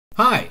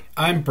Hi,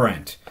 I'm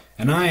Brent,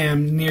 and I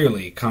am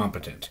nearly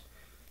competent.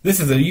 This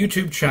is a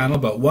YouTube channel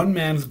about one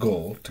man's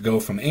goal to go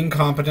from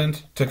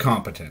incompetent to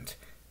competent.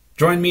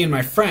 Join me and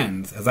my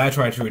friends as I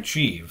try to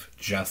achieve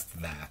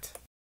just that.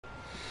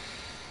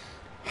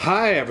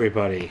 Hi,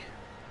 everybody.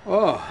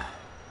 Oh,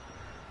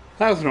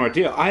 that was an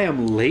ordeal. I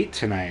am late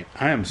tonight.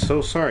 I am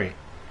so sorry.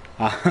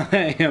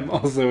 I am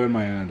also in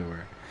my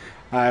underwear.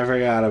 I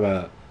forgot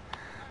about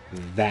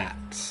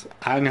that.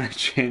 I'm going to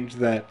change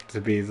that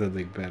to be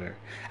something better.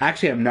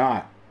 Actually, I'm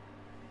not.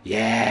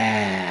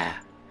 Yeah.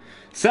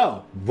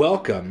 So,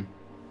 welcome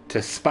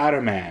to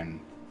Spider-Man,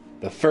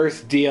 the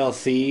first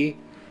DLC,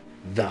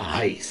 The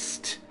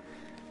Heist.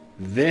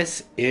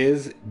 This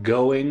is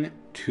going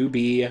to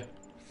be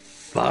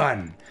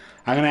fun.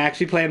 I'm going to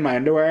actually play in my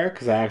underwear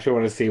because I actually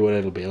want to see what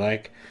it'll be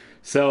like.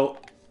 So,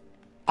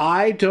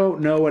 I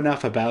don't know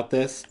enough about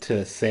this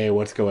to say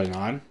what's going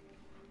on.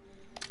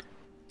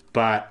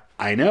 But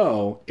I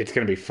know it's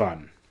going to be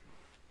fun.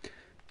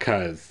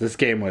 Because this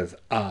game was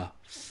a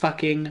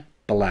fucking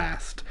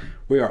blast.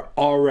 We are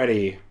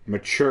already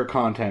mature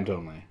content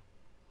only.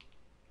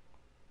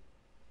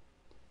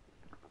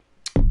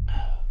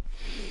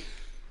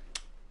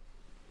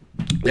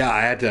 Yeah,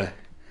 I had to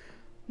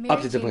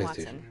update the place,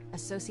 Watson,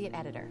 Associate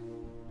Editor.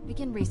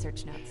 Begin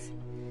research notes.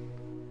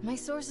 My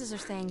sources are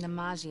saying the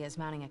Magia is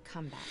mounting a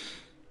comeback.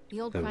 The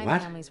old crime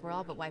families were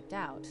all but wiped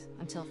out,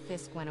 until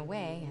Fisk went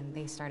away and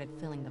they started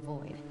filling the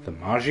void. The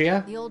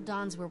Magia? The old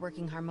Dons were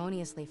working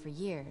harmoniously for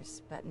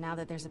years, but now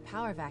that there's a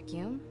power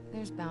vacuum,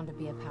 there's bound to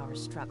be a power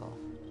struggle.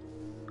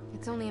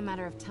 It's only a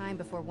matter of time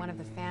before one of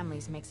the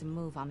families makes a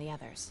move on the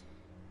others.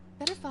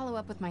 Better follow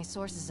up with my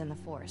sources in the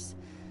Force.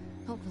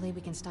 Hopefully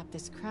we can stop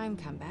this crime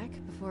comeback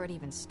before it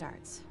even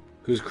starts.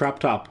 Who's crop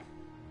top?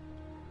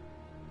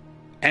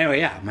 Anyway,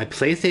 yeah, my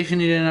PlayStation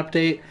needed an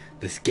update.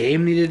 This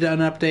game needed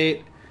an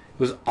update. It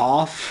was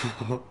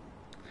awful.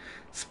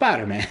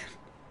 Spider-Man.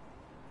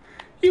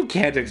 You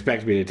can't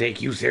expect me to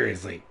take you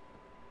seriously.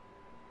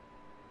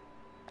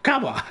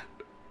 Come on.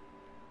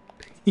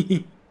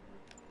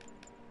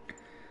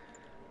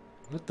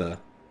 What the?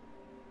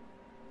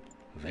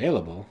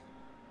 Available?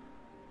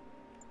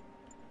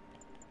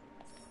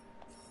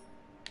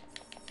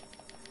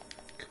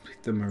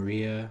 Complete the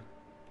Maria.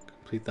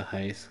 Complete the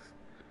heist.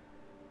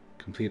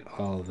 Complete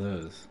all of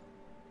those.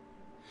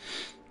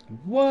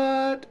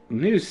 What?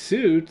 New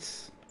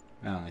suits?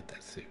 I don't like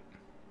that suit.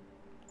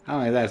 I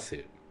don't like that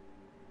suit.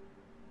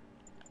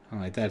 I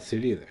don't like that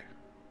suit either.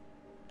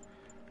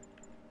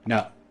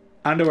 No.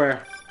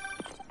 Underwear.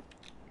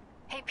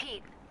 Hey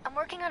Pete, I'm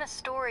working on a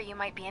story you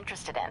might be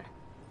interested in.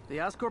 The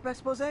Oscorp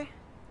expose?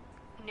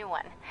 New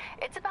one.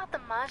 It's about the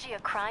Magia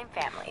crime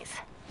families.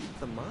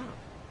 The mom?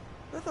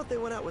 I thought they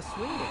went out with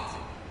swing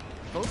dancing.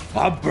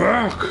 I'm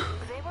back!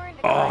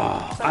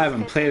 Oh, I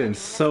haven't played in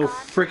so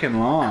freaking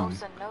long.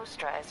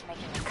 Nostra is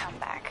making a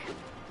comeback.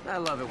 I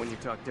love it when you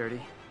talk dirty.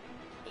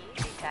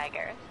 Easy,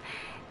 Tiger.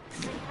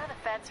 So you know the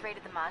feds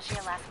raided the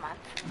Magia last month?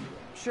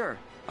 Sure.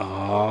 The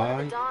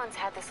Dons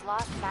had this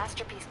lost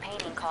masterpiece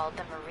painting called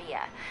the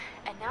Maria,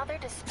 and now they're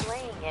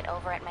displaying it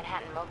over at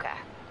Manhattan Mocha.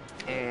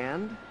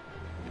 And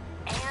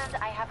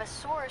I have a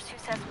source who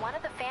says one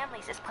of the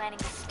families is planning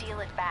to steal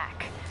it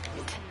back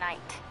tonight.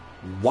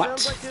 What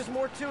sounds like there's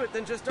more to it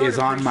than just is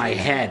on my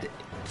head?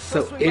 It's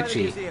so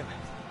itchy.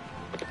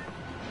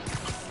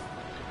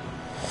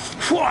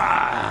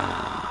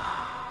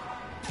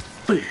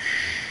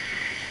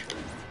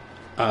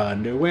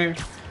 Underwear,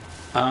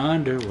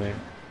 underwear,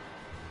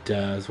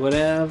 does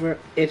whatever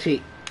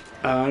itchy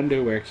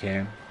underwear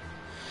can.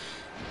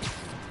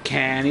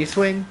 Can he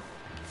swing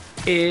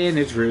in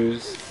his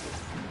ruse?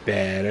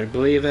 Better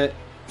believe it.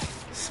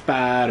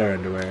 Spider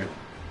underwear.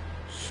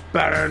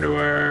 Spider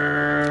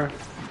underwear.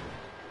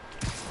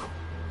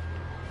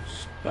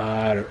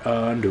 Spider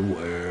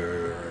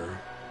underwear.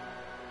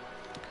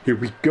 Here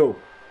we go.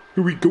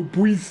 Here we go,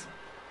 boys.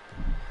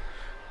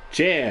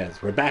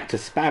 Cheers. We're back to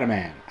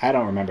Spider-Man. I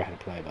don't remember how to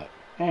play, but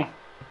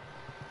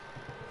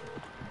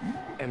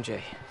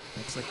MJ,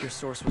 looks like your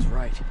source was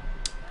right.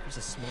 There's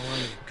a small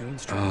army of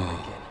goons trying to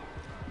break in.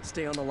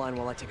 Stay on the line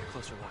while I take a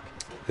closer look.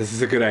 This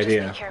is a good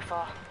idea. Just be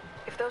careful.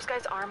 If those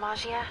guys are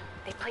Magia,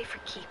 they play for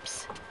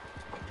keeps.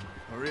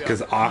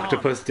 Because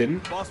Octopus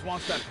didn't? Boss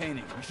wants that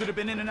painting. We should have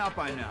been in and out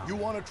by now. You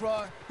want to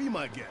try? Be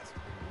my guest.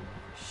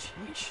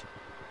 Sheesh.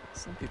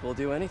 Some people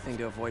do anything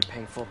to avoid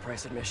paying full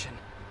price admission.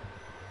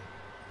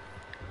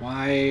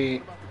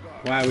 Why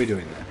are we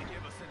doing that?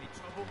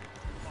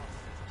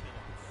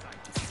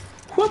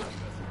 Whoop!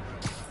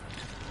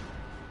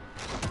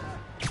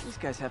 These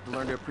guys have to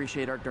learn to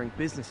appreciate art during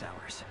business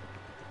hours.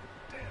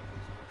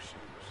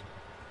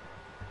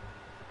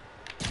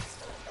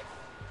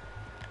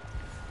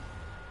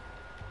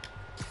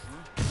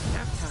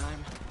 Nap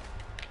time.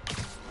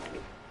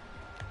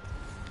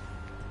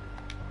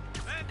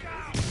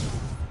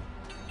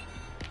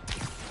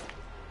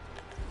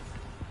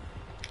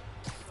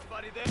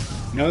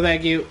 No,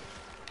 thank you.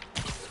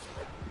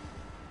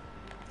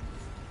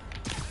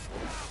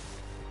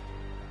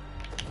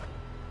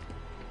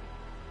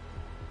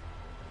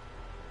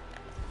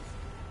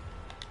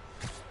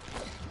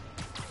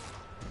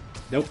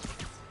 Nope.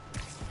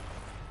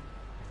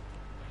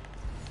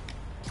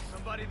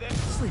 Somebody there?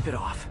 Sleep it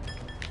off.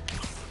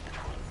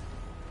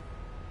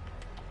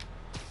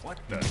 What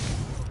the?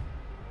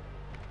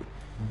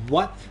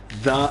 What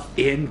the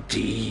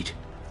indeed?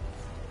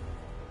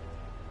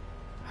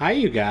 Hi,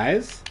 you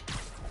guys.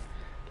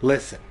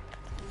 Listen,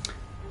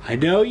 I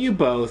know you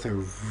both are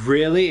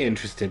really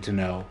interested to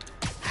know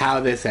how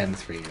this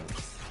ends for you.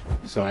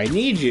 So I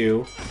need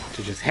you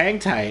to just hang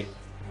tight,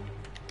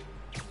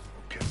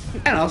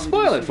 and I'll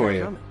spoil it for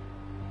you.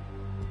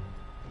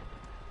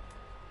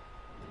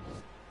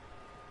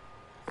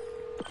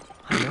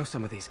 I know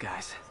some of these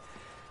guys.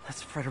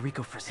 That's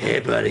Federico Frazetta. Hey,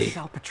 buddy.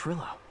 Sal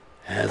Petrillo.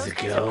 How's Those it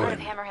guys are part of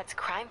going? Hammerhead's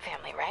crime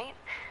family, right?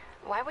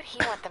 Why would he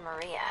want the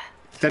Maria?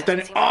 That done-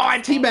 Doesn't seem oh, like I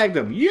his thing. teabagged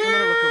him. I'm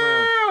gonna look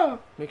Yeah! around.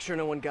 Make sure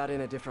no one got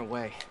in a different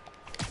way.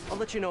 I'll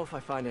let you know if I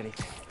find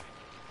anything.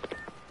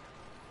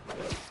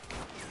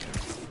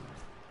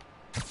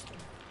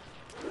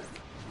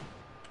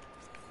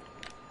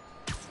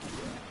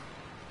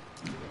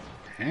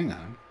 Hang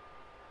on.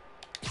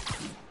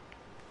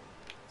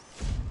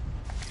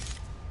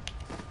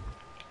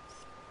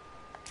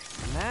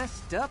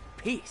 Masked up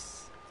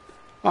piece.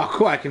 Oh,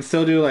 cool. I can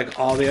still do, like,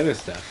 all the other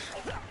stuff.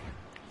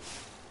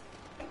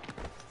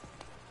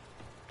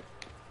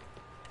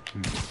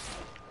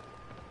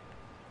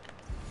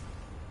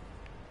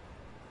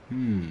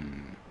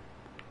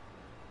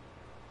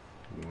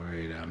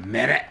 Wait a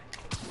minute.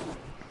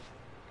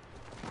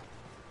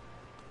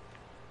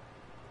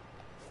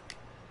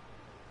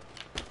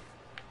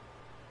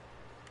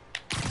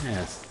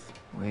 Yes.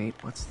 Wait,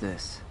 what's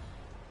this?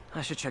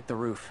 I should check the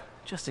roof,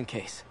 just in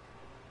case.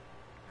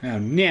 Oh,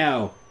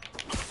 no.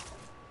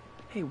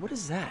 Hey, what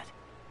is that?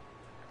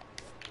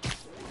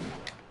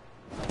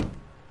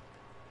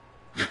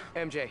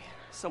 MJ,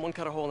 someone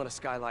cut a hole in a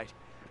skylight.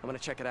 I'm gonna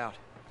check it out.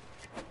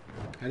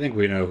 I think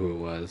we know who it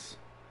was.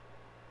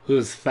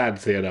 Who's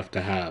fancy enough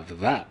to have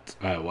that,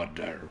 I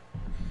wonder?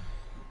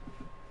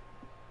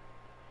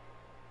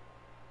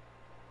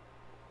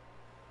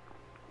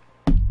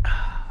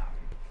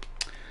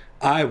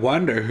 I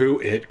wonder who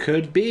it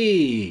could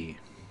be.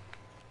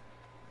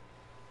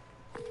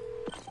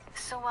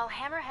 So while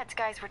Hammerhead's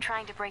guys were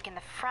trying to break in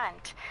the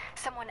front,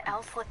 someone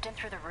else slipped in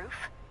through the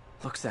roof?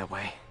 Looks that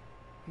way.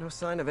 No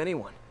sign of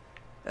anyone.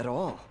 At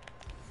all.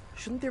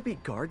 Shouldn't there be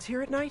guards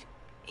here at night?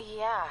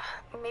 Yeah,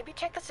 maybe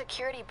check the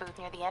security booth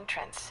near the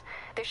entrance.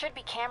 There should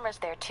be cameras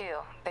there too.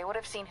 They would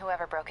have seen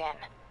whoever broke in.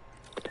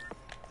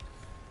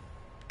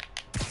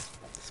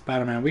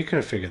 Spider-Man, we could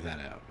have figured that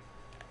out.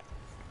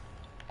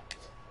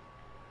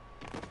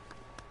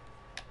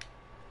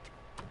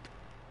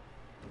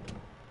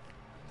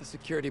 The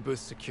security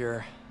booth's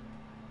secure.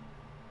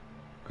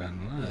 Need a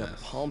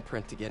Unless... palm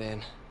print to get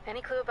in.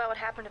 Any clue about what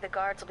happened to the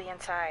guards will be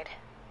inside.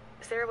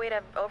 Is there a way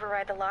to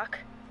override the lock?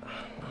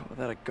 Not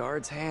without a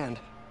guard's hand.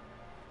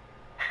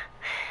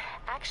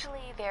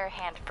 Actually, their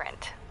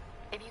handprint.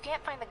 If you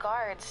can't find the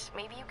guards,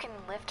 maybe you can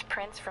lift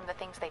prints from the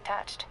things they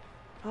touched.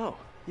 Oh,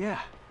 yeah,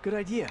 good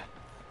idea.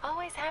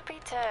 Always happy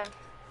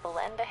to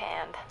lend a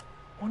hand.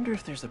 Wonder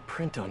if there's a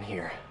print on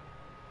here.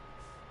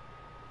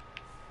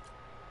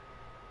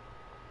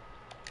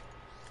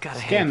 Got a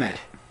Scan handprint. that.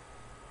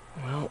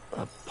 Well,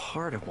 a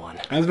part of one.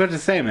 I was about to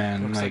say,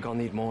 man, Looks like like I'll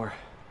need more.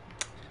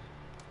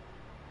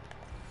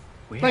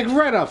 Weird.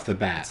 right off the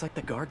bat. It's like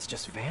the guards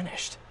just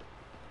vanished.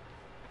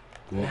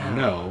 Well, Now,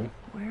 no.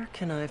 Where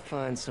can I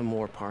find some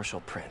more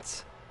partial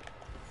prints?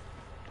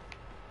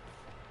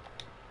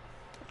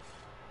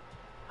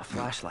 A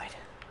flashlight.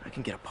 I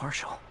can get a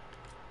partial.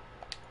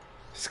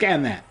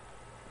 Scan that.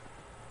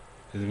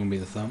 Is it gonna be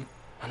the thumb?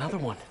 Another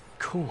one.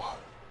 Cool.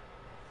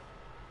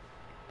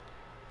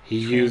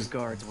 He Trained used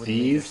guards wouldn't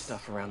leave their these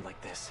stuff around like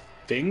this.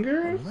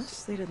 fingers?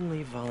 Unless they didn't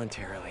leave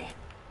voluntarily.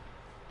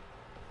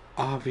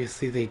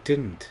 Obviously they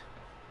didn't.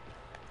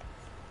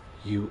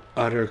 You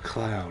utter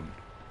clown.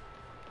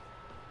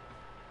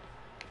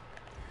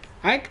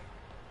 I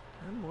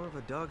I'm more of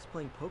a dogs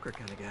playing poker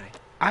kind of guy.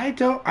 I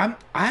don't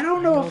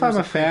know if I'm there's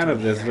a fan print of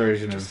in this here.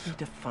 version Just of need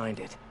to find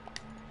it.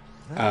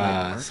 That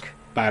might work.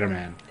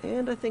 Spider-Man.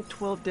 And I think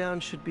 12 down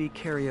should be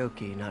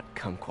karaoke, not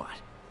kumquat.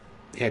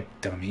 Yeah,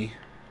 dummy.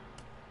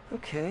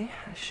 Okay,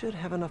 I should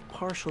have enough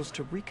partials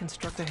to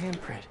reconstruct a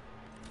handprint.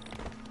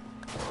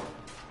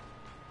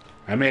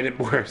 I made it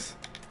worse.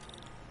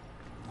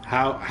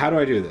 How do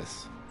I do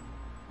this?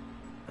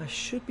 I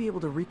should be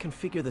able to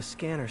reconfigure the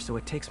scanner so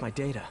it takes my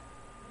data.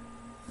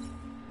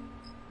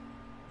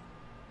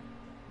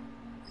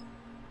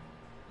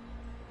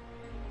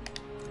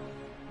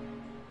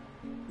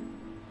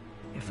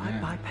 If I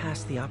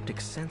bypass the optic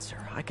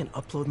sensor, I can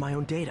upload my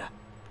own data.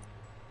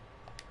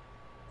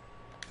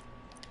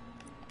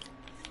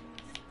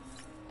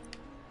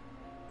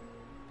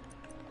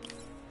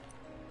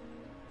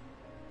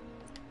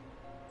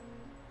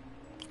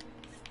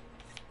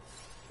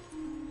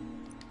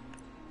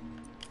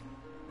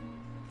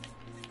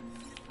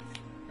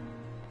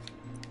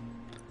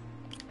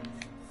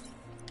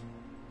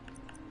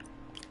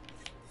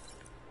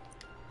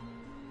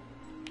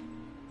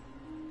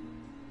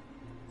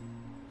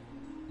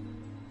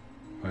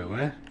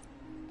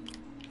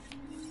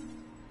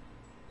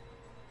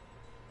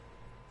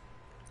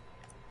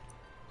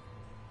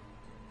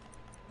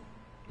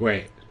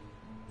 Wait.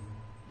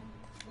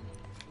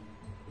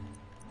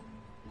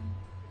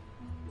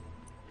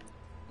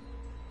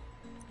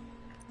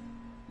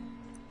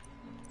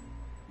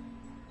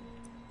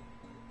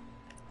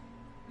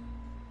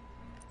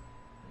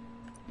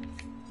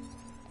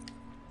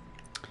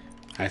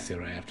 I see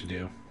what I have to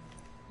do.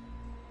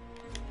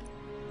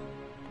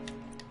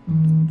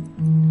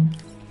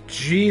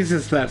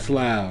 Jesus, that's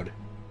loud.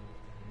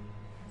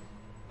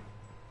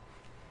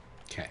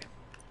 Okay.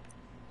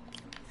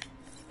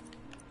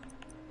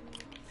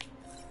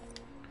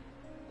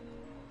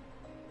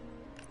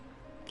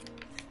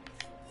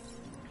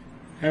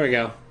 There we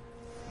go.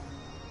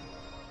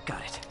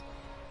 Got it.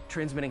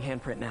 Transmitting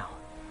handprint now.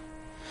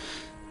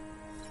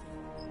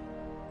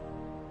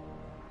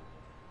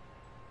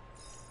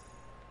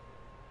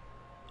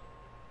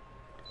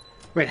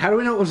 Wait, how do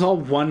we know it was all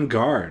one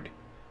guard?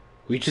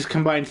 We just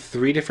combined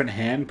 3 different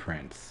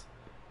handprints.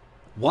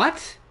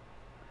 What?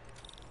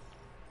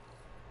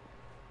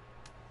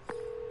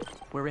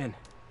 We're in.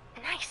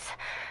 Nice.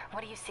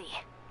 What do you see?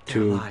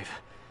 They're alive.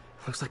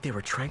 Looks like they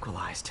were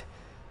tranquilized.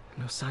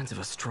 No signs of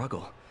a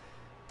struggle.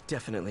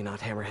 Definitely not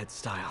Hammerhead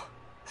style.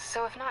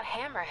 So if not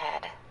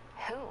Hammerhead,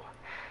 who?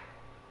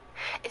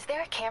 Is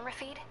there a camera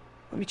feed?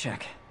 Let me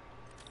check.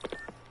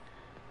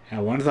 Yeah,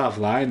 one's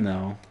offline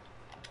though.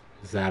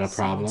 Is that a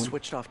problem? Someone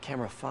switched off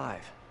camera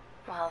 5.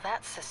 Well,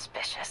 that's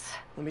suspicious.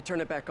 Let me turn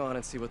it back on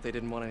and see what they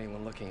didn't want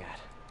anyone looking at.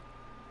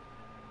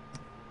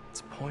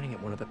 It's pointing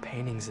at one of the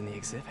paintings in the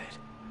exhibit.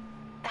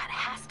 That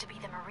has to be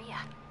the Maria.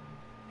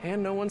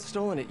 And no one's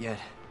stolen it yet.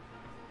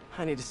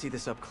 I need to see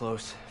this up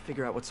close,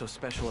 figure out what's so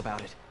special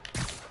about it.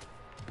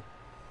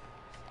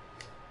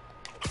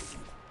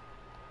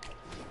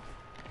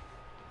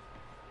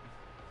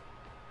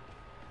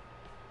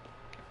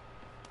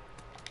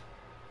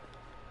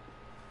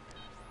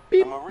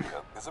 The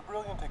Maria is a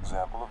brilliant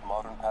example of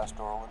modern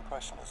pastoral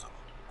impressionism.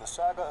 The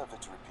saga of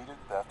its repeated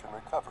theft and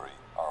recovery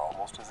are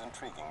almost as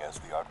intriguing as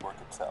the artwork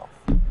itself.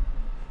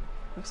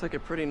 Looks like a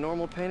pretty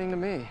normal painting to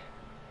me.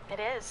 It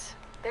is.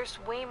 There's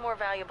way more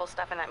valuable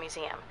stuff in that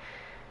museum.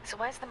 So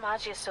why is the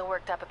Maggia so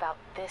worked up about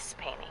this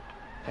painting?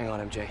 Hang on,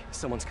 MJ.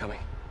 Someone's coming.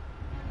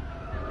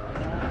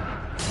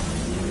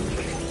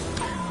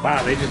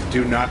 Wow, they just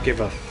do not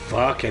give a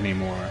fuck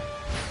anymore.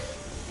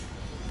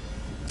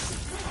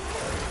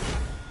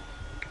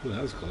 Ooh,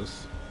 that was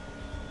close.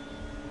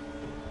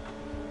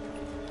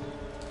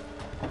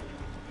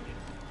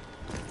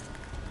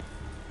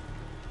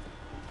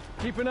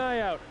 Keep an eye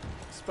out.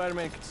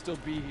 Spider-Man could still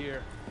be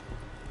here.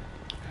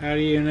 How do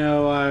you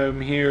know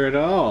I'm here at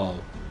all?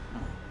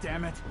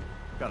 Damn it.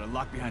 Got it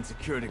locked behind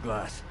security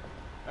glass.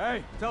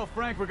 Hey, tell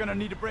Frank we're gonna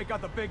need to break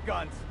out the big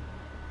guns.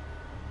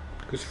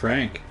 Who's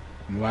Frank?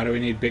 And why do we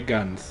need big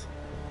guns?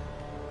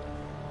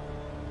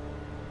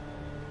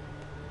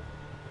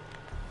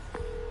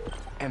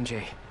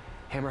 MJ,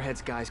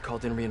 Hammerhead's guys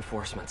called in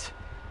reinforcements.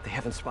 They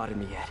haven't spotted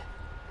me yet.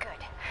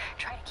 Good.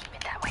 Try to keep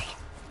it that way.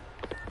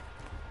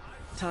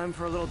 Time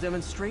for a little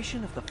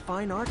demonstration of the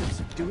fine art of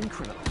subduing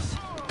criminals.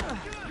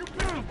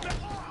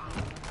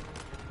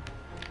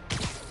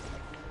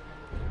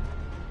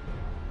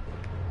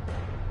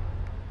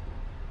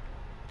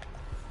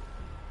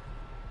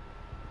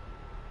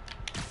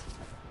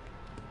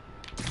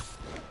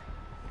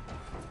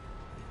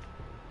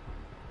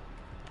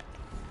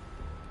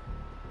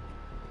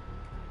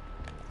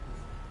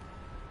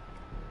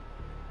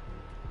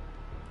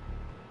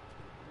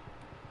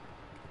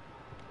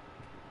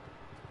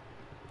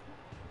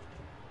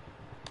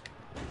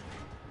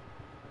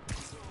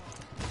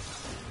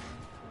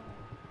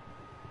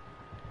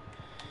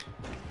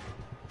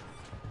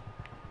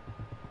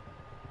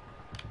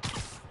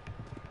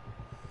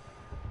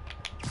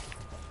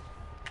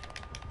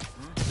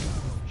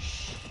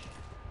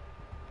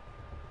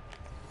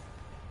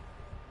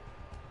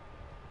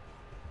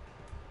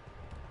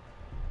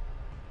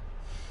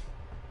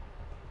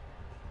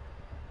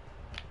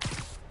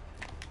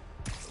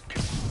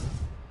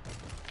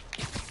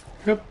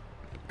 Yep.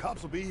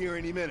 Cops will be here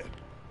any minute.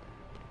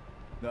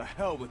 The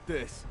hell with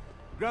this.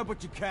 Grab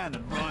what you can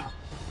and run.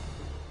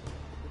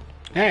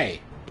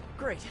 Hey.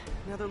 Great.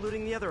 Now they're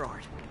looting the other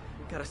art.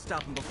 Gotta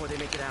stop them before they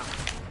make it out.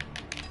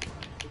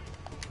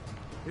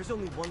 There's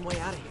only one way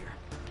out of here.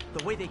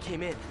 The way they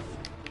came in.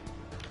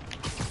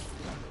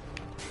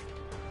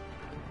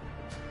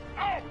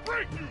 I'll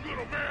break you,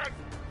 little man!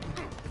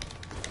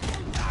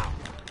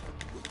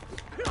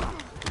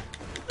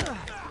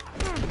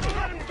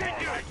 Let him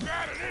get you like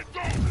that and it's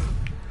over!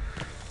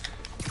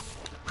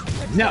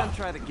 No. Time,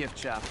 try the gift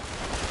shop.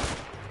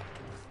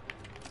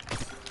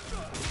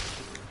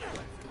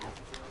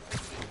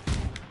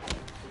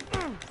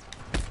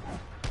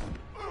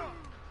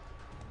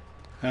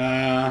 I'm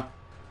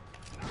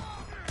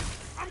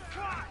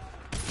caught!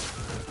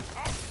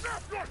 I'll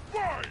snap your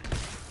spine!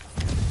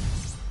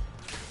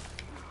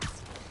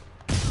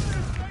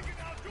 Thinking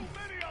I'll do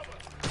many of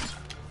us!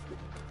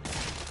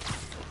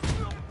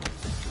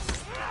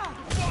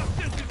 Fuck,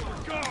 this is for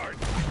guard!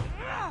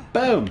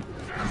 Boom.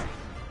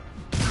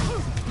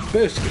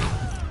 Booski.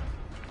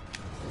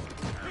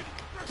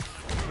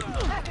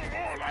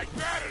 More like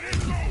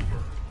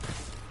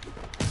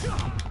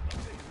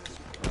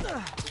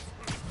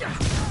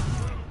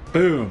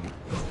Boom.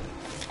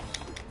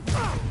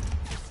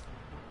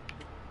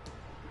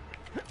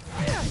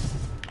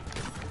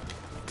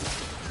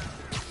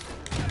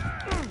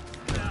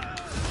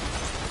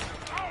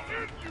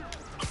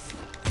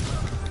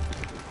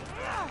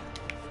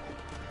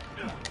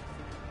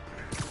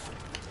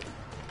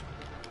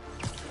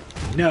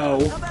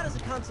 No. How about as a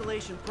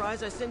consolation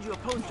prize, I send you a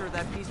poster of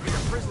that piece for your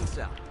prison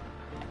cell?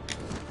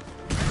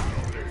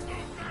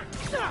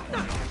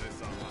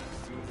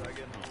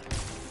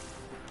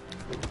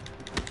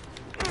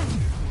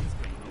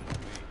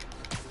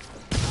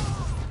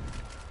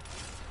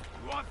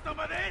 You want some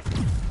of this?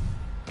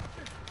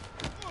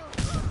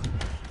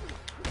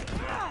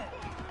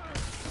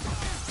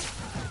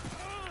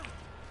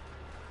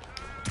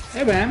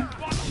 Hey, man.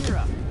 Cheer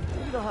up.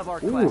 Maybe they'll have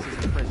art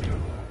classes in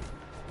prison.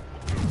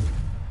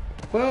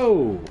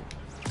 Whoa.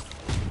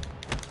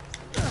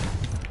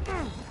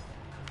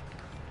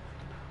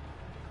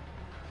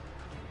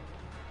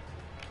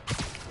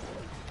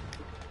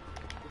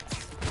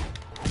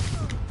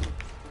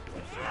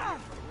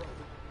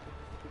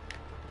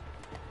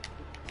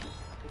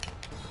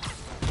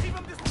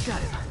 Got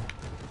it.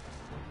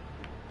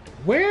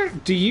 Where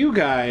do you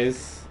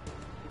guys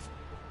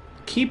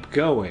keep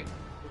going?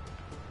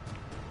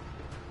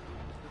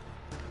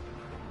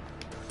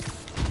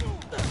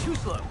 Too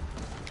slow.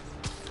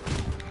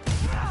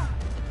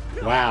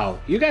 Wow,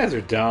 you guys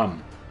are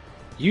dumb.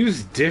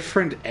 Use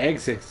different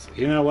exits.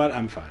 You know what?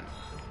 I'm fine.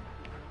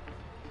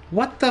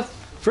 What the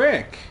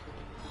frick?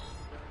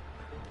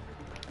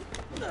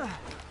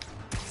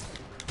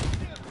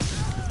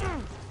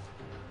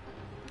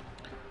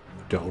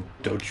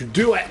 Don't you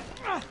do it!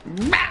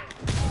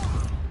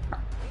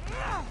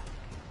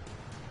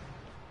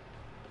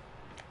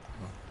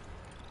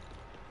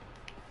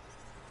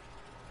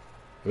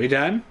 Are we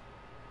done?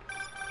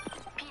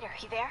 Peter,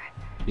 you there?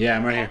 Yeah,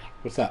 I'm right here.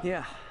 What's up?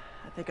 Yeah,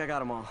 I think I got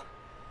them all.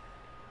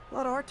 A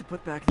lot of art to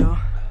put back, though.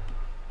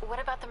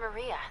 What about the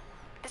Maria?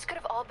 This could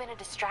have all been a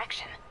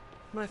distraction.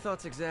 My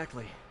thoughts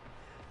exactly.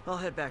 I'll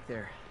head back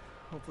there.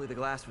 Hopefully the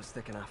glass was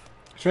thick enough.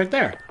 It's right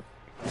there.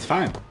 It's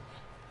fine.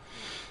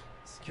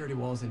 Security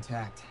wall's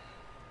intact.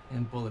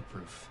 And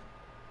bulletproof.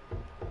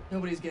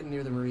 Nobody's getting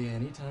near the Maria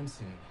anytime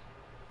soon.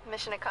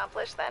 Mission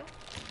accomplished then?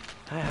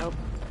 I hope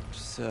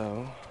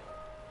so.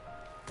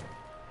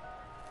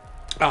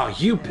 Oh,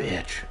 you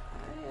bitch.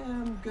 I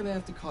am gonna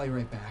have to call you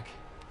right back.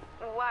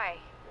 Why?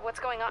 What's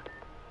going on?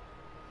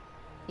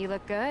 You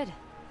look good.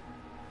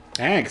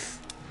 Thanks.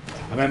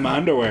 I'm in my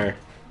underwear.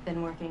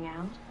 Been working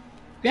out?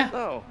 Yeah.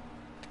 Oh.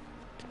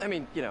 I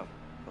mean, you know,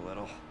 a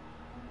little.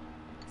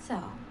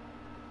 So,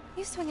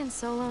 you swinging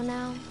solo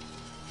now?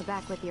 Or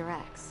back with your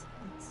ex?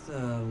 It's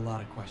a lot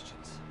of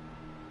questions.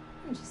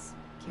 I'm just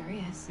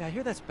curious. Yeah, I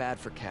hear that's bad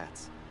for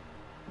cats.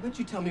 How about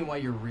you tell me why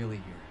you're really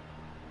here?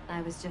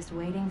 I was just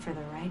waiting for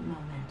the right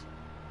moment.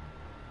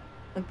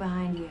 Look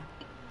behind you.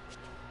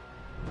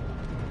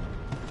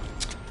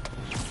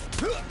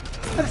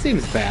 That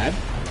seems bad.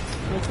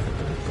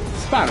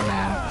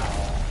 Spider-Man.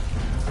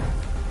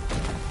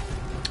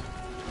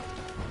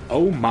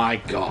 Oh my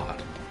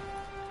god.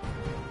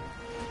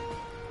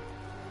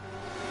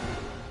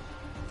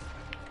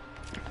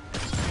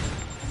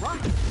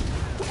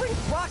 Who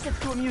brings rockets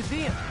to a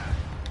museum?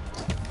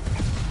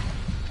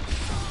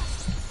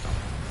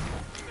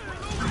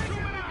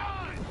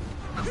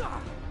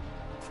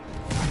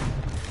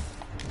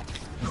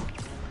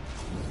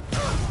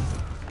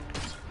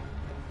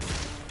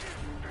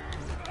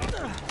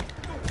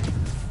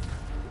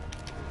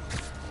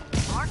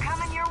 More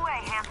coming your way,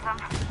 handsome.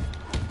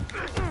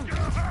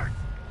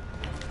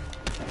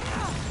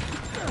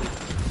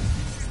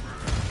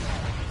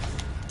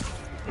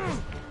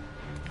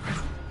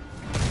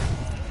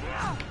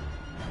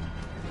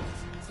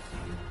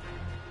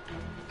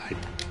 I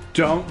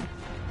don't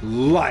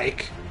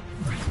like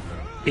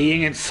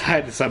being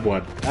inside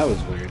someone. That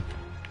was weird.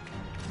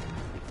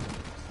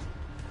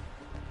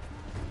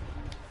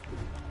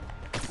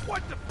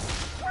 What the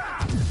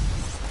crap?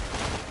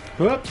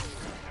 Whoop.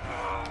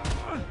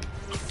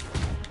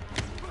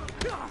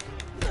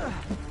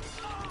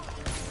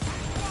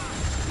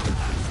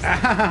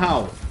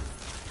 Ow!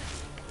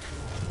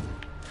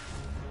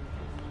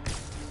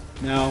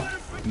 No.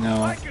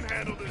 No. I can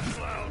handle this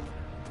clown.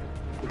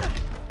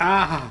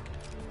 Ah!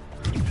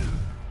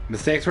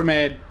 Mistakes were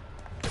made.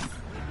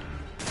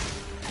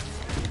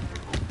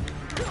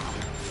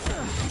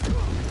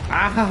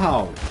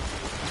 Ow!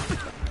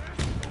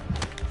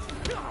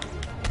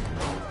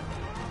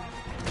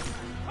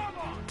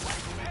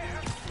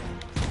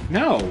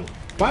 No!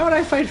 Why would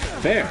I fight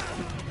fair?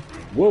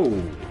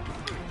 Whoa!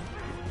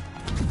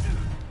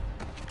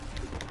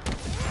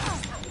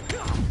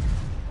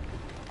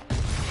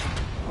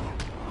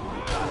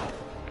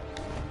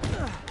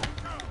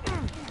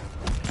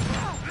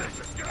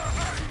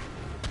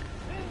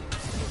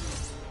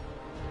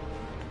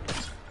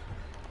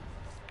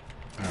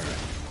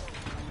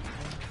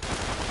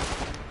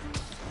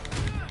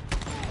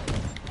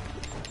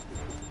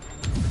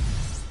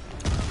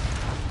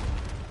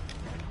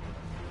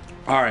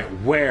 Alright,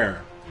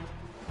 where?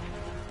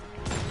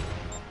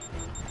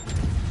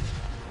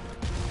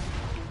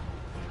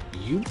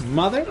 You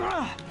mother?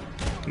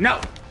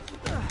 No!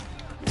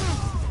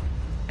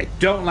 I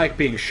don't like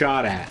being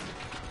shot at.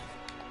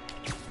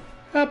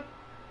 Up.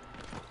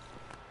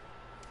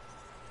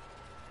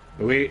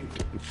 Wait.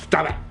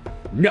 Stop it!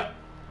 No!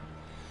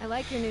 I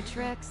like your new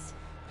tricks.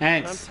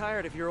 I'm Thanks.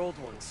 tired of your old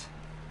ones.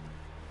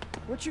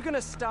 Weren't you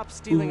gonna stop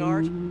stealing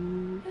art?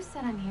 Who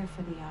said I'm here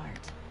for the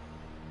art?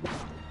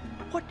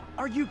 What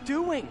are you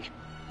doing?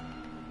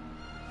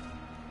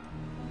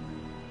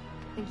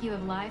 Think you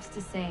have lives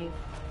to save.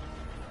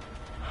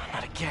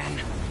 Not again.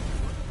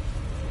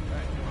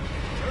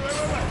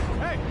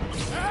 Hey!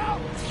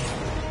 Help!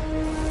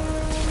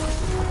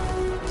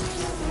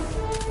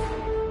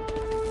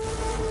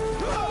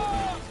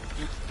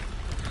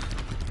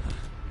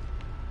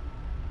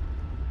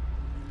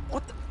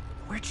 What the?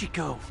 Where'd she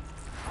go?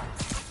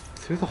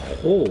 Through the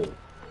hole.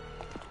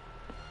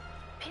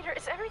 Peter,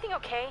 is everything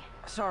okay?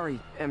 Sorry,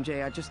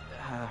 MJ. I just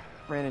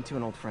ran into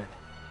an old friend.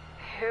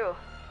 Who?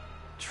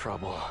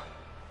 Trouble.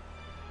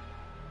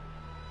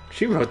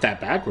 She wrote that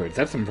backwards.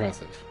 That's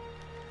impressive.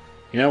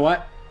 You know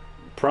what?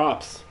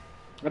 Props.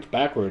 That's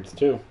backwards,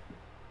 too.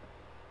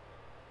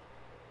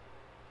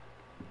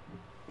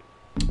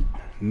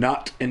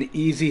 Not an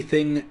easy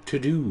thing to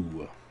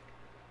do.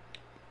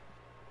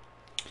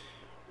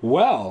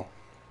 Well,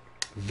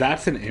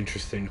 that's an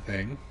interesting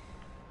thing.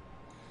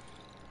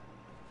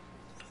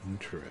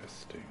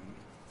 Interesting.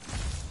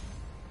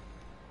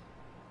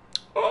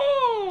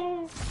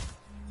 Oh!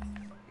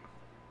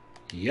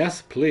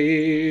 Yes,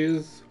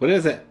 please. What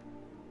is it?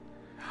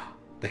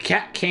 The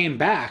cat came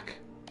back.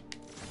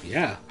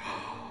 Yeah.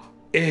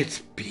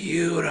 It's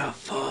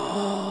beautiful.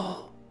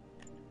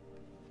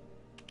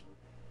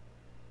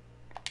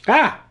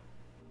 Ah!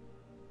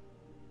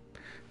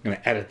 I'm going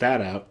to edit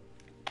that out.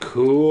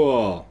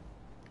 Cool.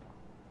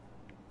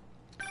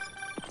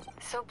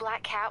 So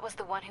Black Cat was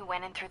the one who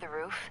went in through the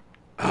roof?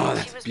 Oh,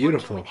 She that's was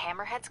beautiful. working with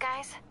Hammerhead's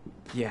guys?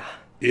 Yeah.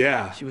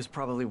 Yeah. She was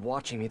probably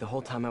watching me the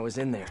whole time I was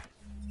in there.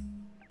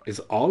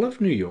 Is all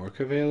of New York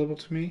available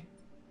to me?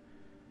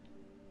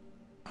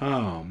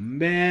 Oh,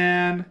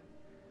 man.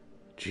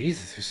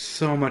 Jesus, there's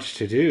so much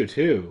to do,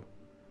 too.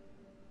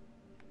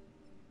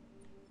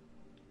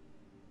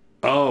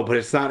 Oh, but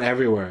it's not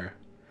everywhere.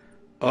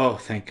 Oh,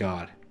 thank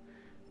God.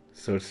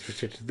 So it's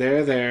restricted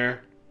there,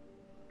 there.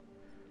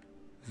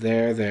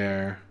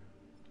 There.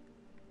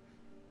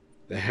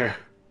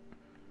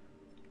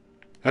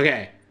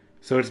 Okay,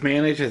 so it's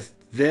mainly just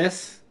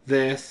this,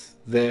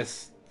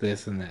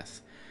 and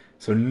this.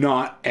 So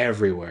not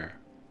everywhere.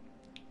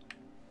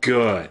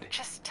 Good.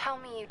 Just tell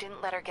me you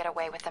didn't let her get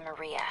away with the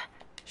Maria.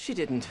 She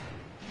didn't.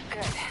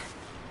 Good.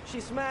 She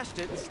smashed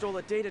it and stole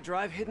a data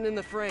drive hidden in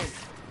the frame.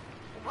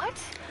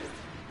 What?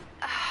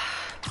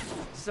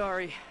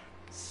 Sorry.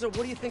 So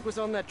what do you think was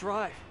on that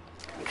drive?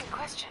 Good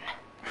question.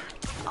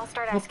 I'll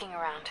start asking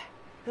around.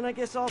 And I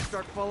guess I'll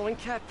start following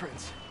cat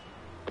prints.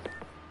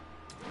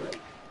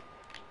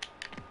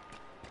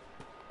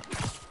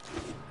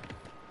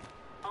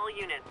 All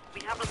units,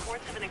 we have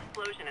reports of an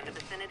explosion in the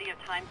vicinity of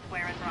Times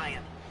Square and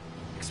Bryant.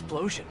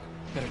 Explosion.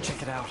 Better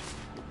check it out.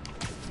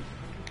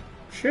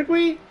 Should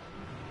we?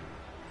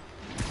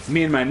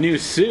 Me and my new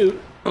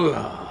suit.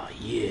 Oh,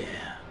 yeah.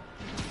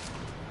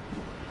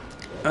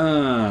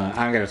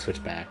 I'm gonna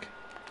switch back.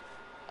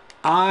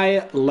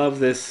 I love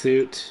this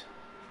suit.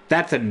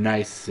 That's a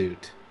nice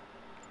suit.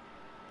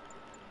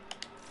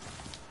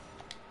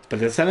 But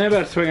there's something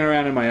about swinging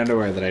around in my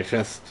underwear that I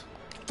just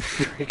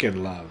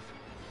freaking love.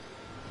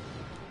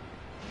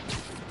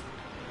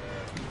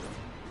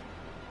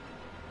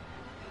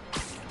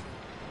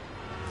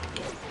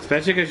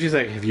 Especially because she's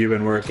like, have you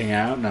been working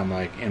out? And I'm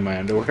like, in my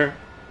underwear.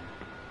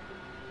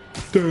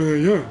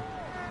 Yeah.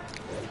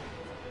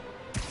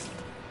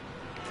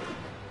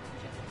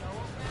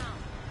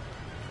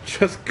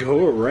 Just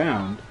go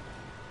around.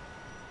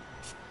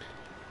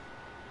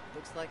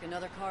 Looks like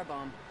another car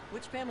bomb.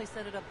 Which family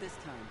set it up this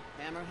time?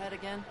 Hammerhead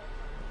again?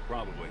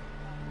 Probably.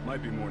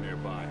 Might be more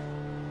nearby.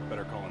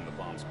 Better call in the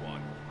bomb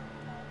squad.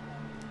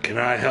 Can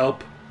I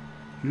help?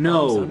 Bombs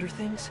No. under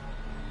things?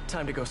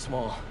 Time to go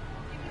small.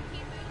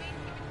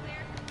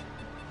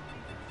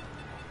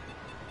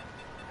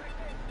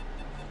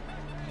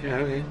 Yeah,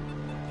 okay.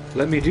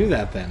 Let me do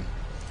that then.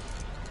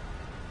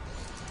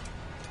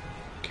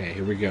 Okay,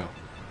 here we go.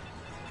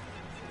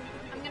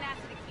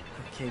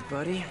 Okay,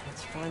 buddy.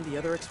 Let's find the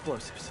other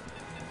explosives.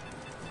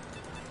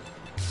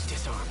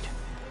 Disarmed.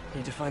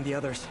 Need to find the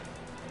others.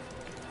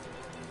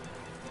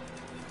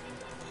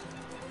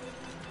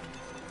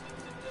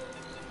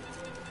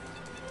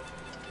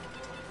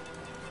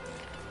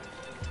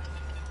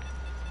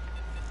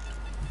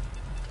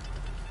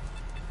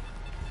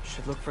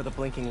 Should look for the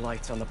blinking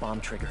lights on the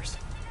bomb triggers.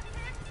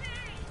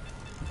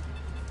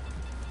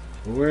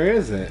 Where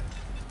is it?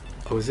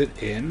 Oh, is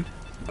it in?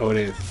 Oh, it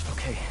is.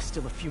 Okay,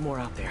 still a few more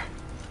out there.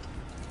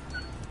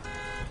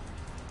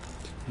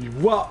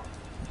 What?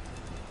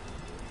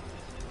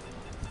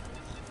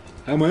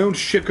 I have my own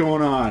shit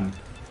going on.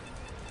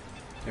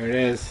 There it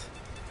is.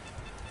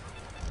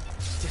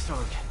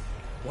 Disarmed.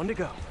 One to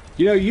go.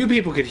 You know, you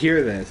people could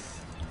hear this.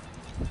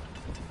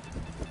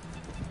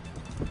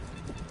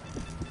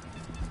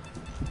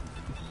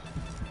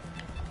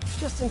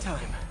 Just in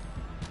time.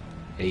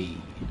 Hey.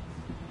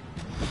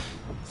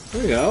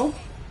 There we go.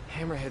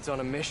 Hammerhead's on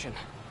a mission.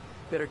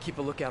 Better keep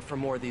a lookout for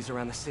more of these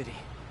around the city.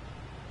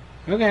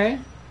 Okay.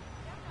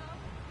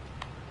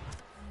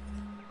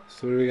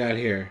 So what do we got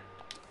here?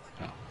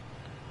 Oh.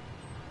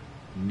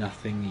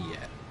 Nothing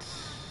yet.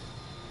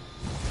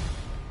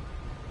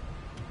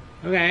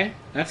 Okay,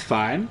 that's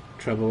fine.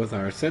 Trouble with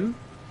arson.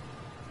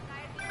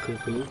 Cool.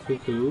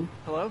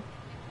 Hello?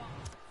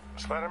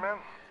 Spider-Man?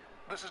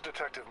 This is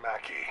Detective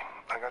Mackey.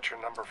 I got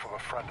your number from a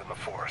friend in the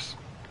force.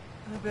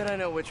 I bet I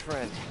know which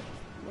friend.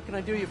 What can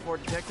I do you for,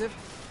 Detective?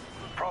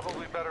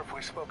 Probably better if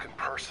we spoke in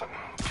person.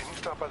 Can you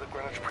stop by the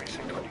Greenwich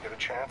precinct when you get a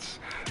chance?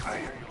 I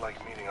hear you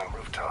like meeting on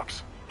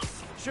rooftops.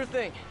 Sure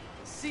thing.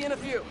 See you in a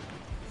few.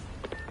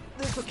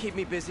 This'll keep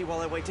me busy while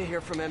I wait to hear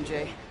from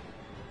MJ.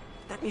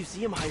 That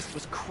museum heist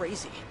was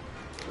crazy.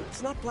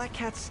 It's not Black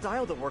Cat's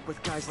style to work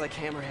with guys like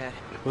Hammerhead.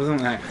 Wasn't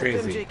that Hope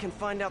crazy? MJ can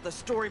find out the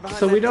story behind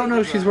So that we don't know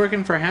data if she's drive.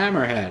 working for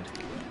Hammerhead.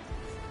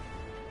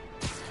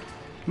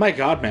 My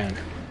god, man.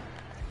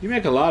 You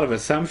make a lot of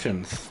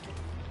assumptions.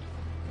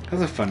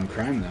 That's a fun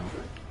crime, though.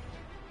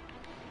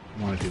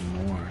 I want to do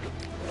more.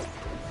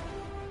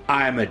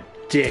 I'm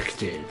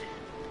addicted.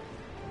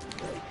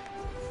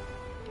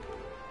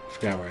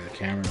 Forgot where the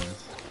camera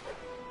is.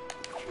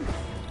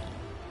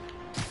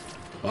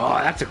 Oh,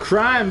 that's a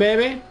crime,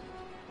 baby!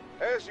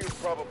 As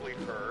you've probably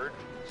heard,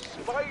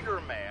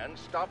 Spider-Man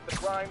stopped the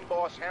crime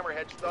boss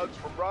Hammerhead's thugs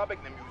from robbing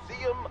the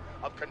Museum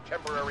of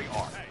Contemporary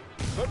Art.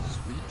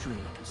 Sweet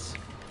dreams.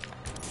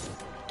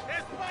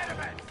 There's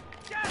Spider-Man!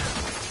 Get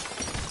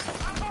him!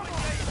 I'm only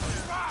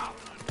getting robbed!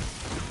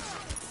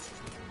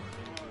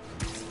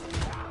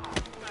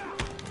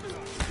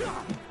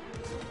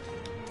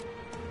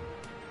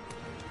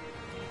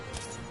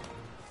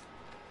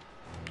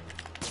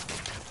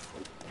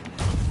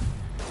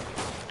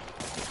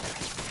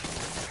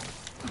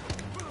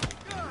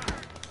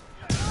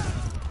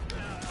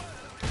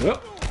 Oh.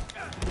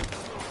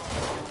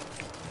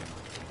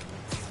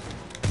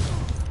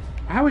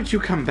 How would you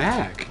come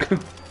back?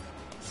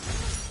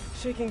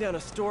 Shaking down a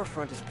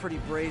storefront is pretty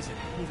brazen,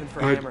 even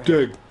for I Hammerhead.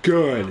 did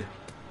good.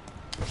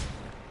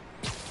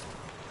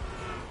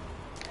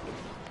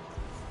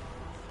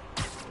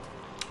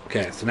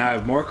 Okay, so now I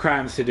have more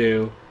crimes to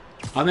do.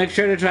 I'll make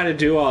sure to try to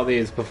do all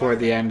these before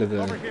the end of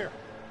the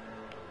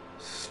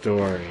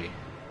story.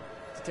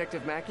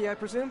 Detective Mackey, I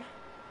presume?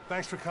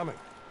 Thanks for coming.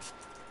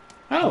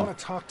 I Oh, want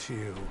to talk to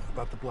you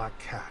about the Black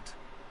Cat.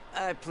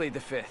 I plead the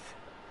fifth.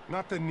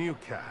 Not the new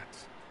cat,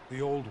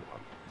 the old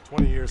one,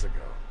 20 years ago.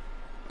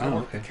 I Oh,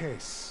 worked the okay.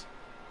 case.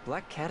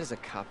 Black Cat is a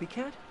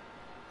copycat?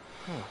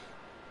 Huh.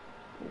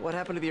 What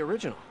happened to the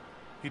original?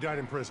 He died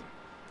in prison.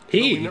 But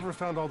we he. never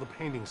found all the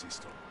paintings he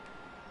stole.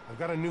 I've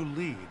got a new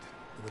lead,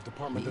 but the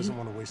department doesn't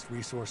want to waste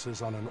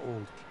resources on an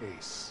old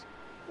case.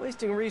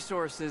 Wasting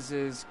resources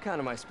is kind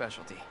of my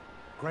specialty.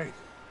 Great.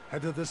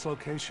 Head to this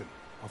location.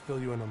 I'll fill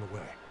you in on the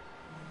way.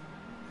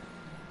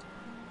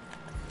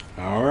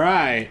 All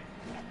right.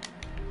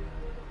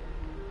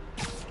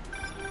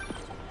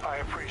 I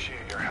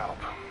appreciate your help.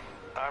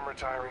 I'm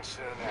retiring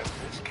soon, and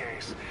this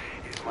case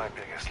is my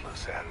biggest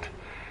loose end.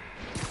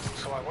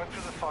 So I went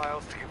through the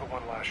files to give it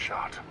one last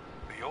shot.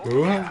 The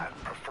old cat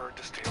preferred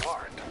to steal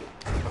art.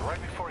 But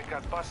right before he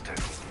got busted,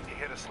 he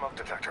hit a smoke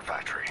detector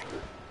factory.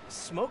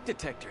 Smoke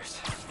detectors?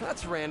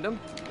 That's random.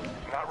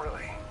 Not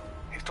really.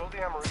 He stole the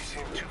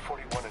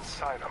Americium-241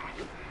 inside him.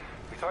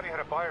 We thought he had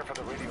a buyer for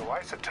the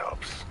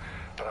radioisotopes,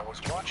 but I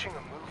was watching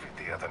a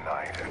movie the other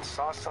night and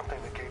saw something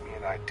that gave me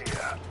an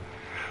idea.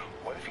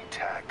 What if he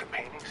tagged the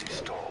paintings he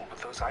stole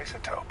with those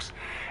isotopes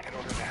in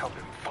order to help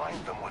him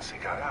find them once he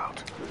got out?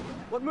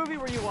 What movie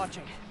were you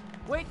watching?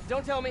 Wait,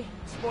 don't tell me.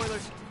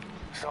 Spoilers.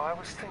 So I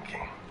was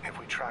thinking, if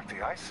we track the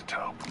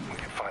isotope, we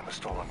could find the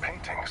stolen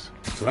paintings.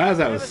 So as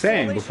I was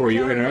saying before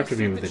you interrupted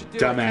me with a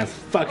dumbass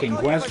fucking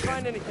question.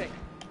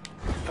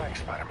 Thanks,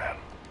 Spider-Man.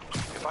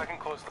 If I can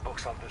close the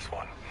books on this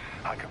one,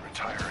 I can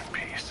retire in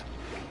peace.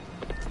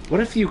 What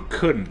if you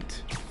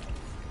couldn't?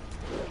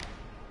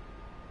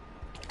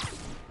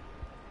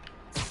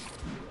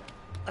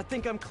 I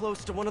think I'm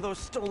close to one of those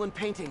stolen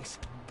paintings.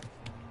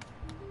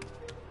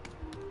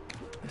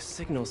 The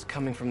signal's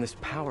coming from this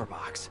power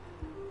box,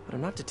 but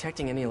I'm not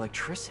detecting any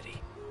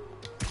electricity.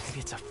 Maybe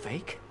it's a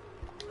fake?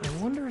 I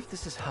wonder if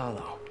this is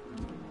hollow.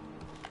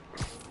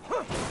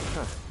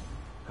 Huh.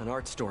 An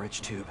art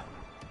storage tube.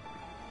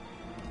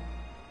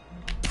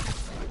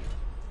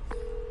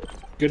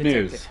 Good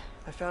Detective, news.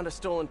 I found a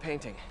stolen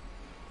painting.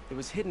 It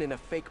was hidden in a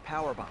fake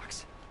power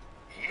box.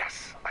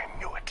 Yes, I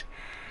knew it.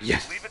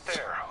 Yes. Leave it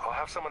there. I'll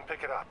have someone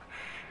pick it up.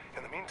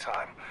 In the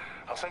meantime,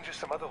 I'll send you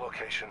some other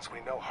locations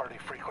we know Hardy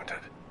frequented.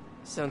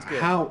 Sounds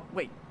good. How?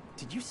 Wait,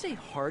 did you say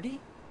Hardy?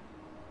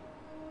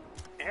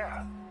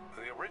 Yeah,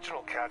 the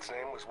original cat's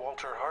name was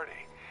Walter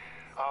Hardy.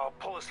 I'll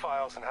pull his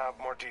files and have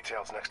more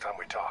details next time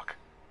we talk.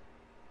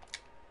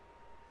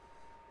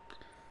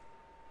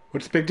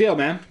 What's the big deal,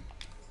 man?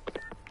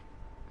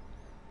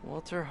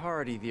 Walter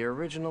Hardy, the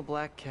original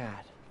Black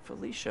Cat.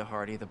 Felicia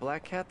Hardy, the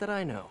Black Cat that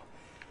I know.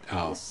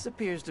 Oh. This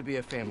appears to be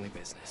a family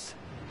business.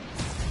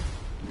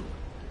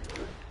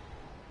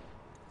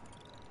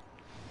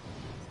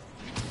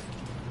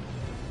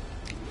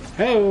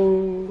 Hey.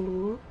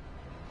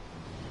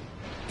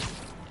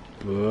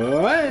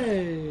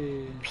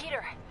 Boy.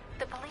 Peter,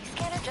 the police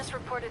scanner just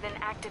reported an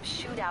active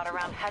shootout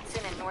around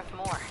Hudson and North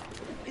Moor.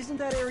 Isn't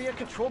that area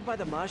controlled by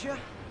the Magia?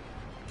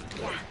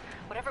 Yeah,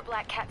 whatever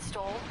Black Cat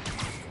stole,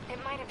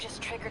 it might have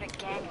just triggered a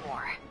gang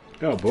war.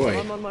 Oh boy.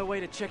 I'm on my way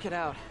to check it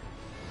out.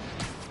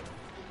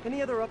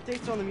 Any other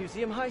updates on the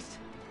museum heist?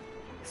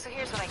 So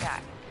here's what I got.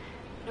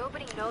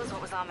 Nobody knows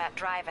what was on that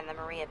drive in the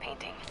Maria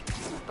painting.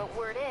 But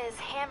word is,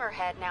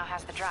 Hammerhead now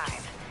has the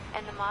drive,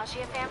 and the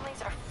Magia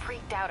families are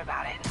freaked out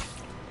about it.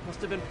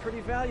 Must have been pretty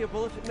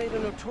valuable if it made a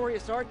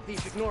notorious art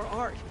thief ignore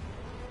art.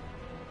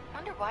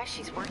 Wonder why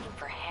she's working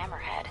for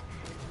Hammerhead.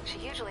 She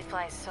usually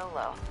flies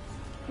solo.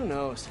 Who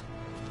knows?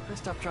 I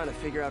stopped trying to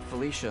figure out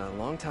Felicia a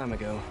long time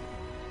ago.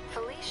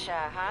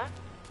 Felicia, huh?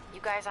 You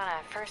guys on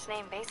a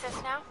first-name basis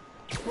now?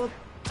 Well,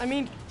 I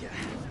mean,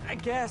 I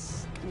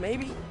guess,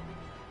 maybe.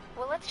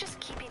 Well, let's just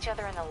keep each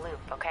other in the loop,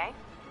 okay?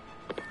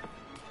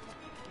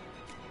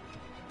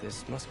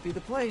 This must be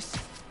the place.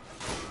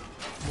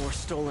 More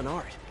stolen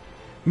art.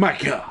 My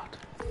God.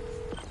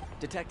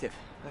 Detective,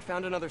 I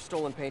found another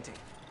stolen painting.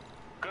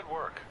 Good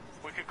work.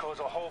 We could close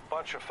a whole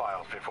bunch of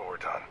files before we're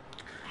done.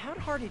 How'd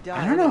Hardy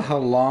die? I don't know how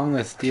long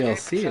this DLC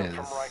Escaped is.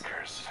 from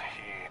Rikers.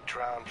 He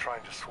drowned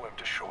trying to swim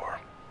to shore.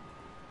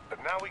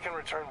 But now we can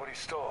return what he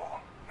stole.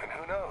 And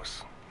who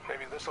knows?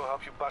 Maybe this will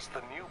help you bust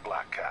the new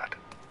Black Cat.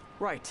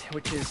 Right,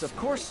 which is, of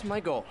course, my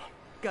goal.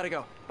 Gotta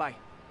go. Bye.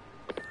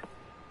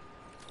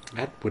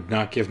 That would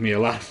not give me a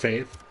lot of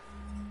faith.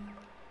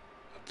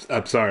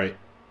 I'm sorry.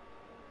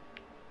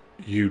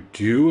 You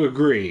do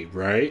agree,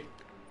 right?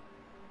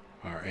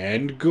 Our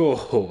end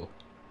goal.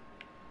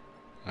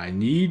 I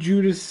need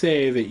you to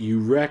say that you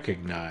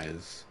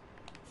recognize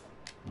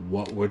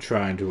what we're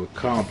trying to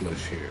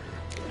accomplish here.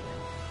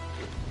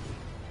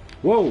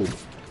 Whoa!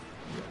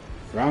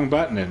 Wrong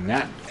button, and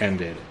that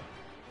ended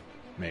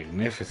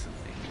magnificently.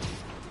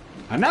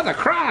 Another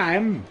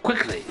crime!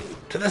 Quickly,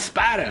 to the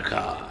spider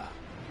car!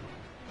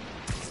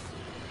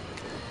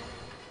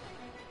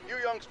 You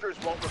youngsters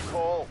won't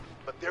recall,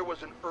 but there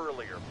was an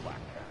earlier Black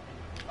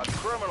Cat. A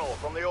criminal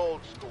from the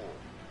old school.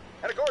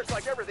 And of course,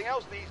 like everything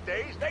else these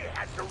days, they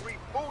had to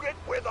reboot it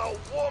with a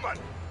woman.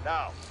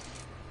 Now,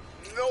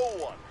 no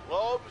one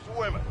loves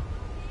women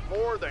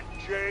more than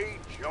J.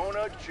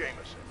 Jonah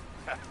Jameson.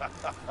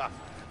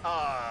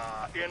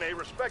 In a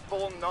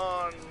respectful,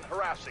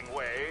 non-harassing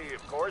way,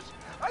 of course.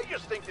 I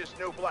just think this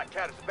new Black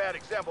Cat is a bad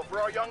example for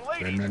our young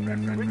ladies.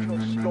 The original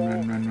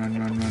stole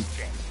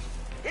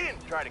He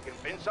didn't try to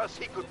convince us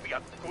he could be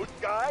a good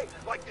guy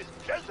like this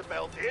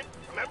Jezebel did,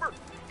 remember?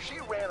 She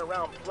ran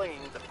around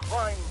playing the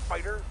crime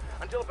fighter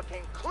until it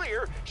became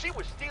clear she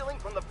was stealing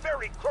from the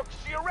very crooks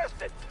she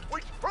arrested,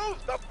 which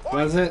proves the point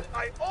Was it?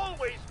 I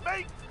always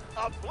make.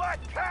 A Black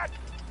Cat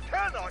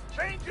cannot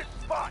change its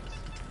spots.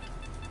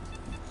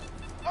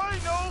 I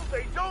know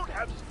they don't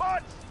have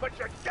spots, but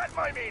you get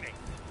my meaning.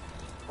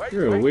 Wait,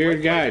 You're a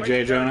weird guy,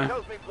 J. Jonah. Jonah.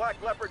 Tells me black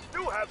leopards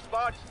do have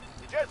spots.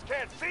 You just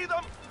can't see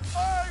them.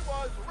 I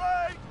was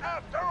right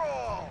after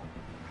all.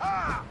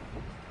 Ha!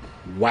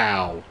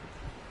 Wow.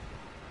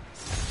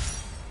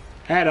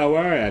 Hey, don't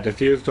worry, I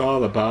defused all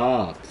the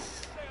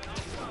bombs.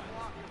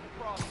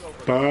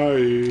 Bye.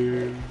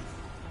 You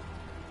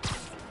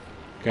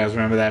guys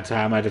remember that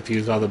time I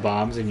defused all the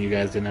bombs and you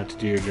guys didn't have to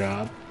do your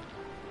job?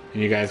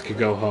 And you guys could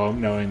go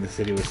home knowing the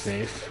city was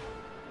safe?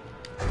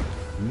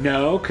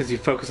 No, because you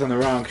focused on the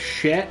wrong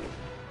shit?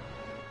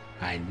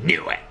 I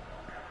knew it!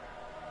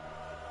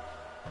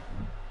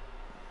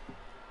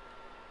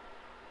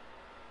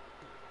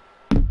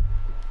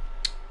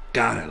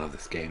 God, I love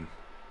this game.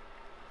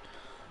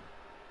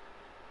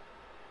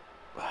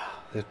 Wow,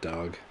 that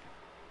dog.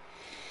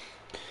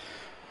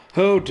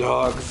 Oh,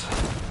 dogs.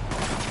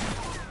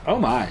 Oh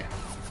my.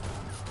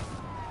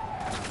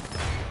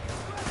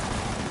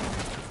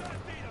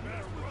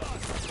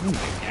 Oh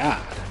my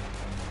God.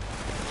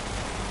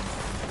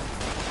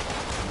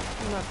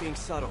 You're not being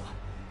subtle.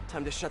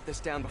 Time to shut this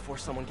down before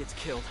someone gets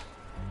killed.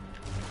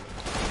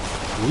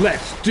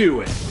 Let's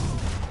do it!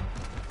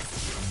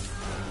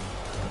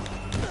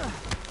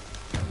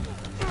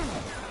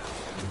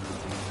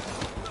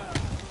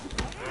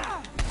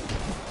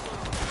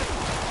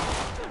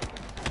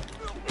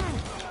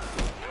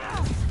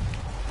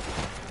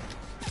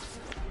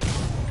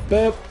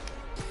 Boop.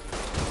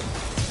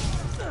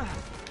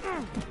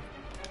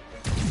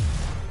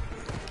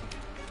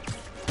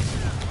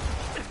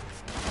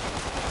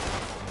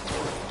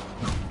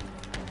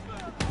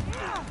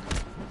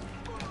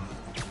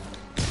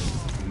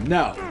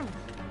 No.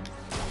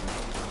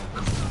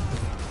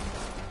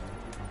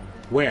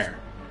 Where?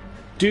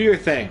 Do your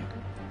thing.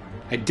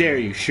 I dare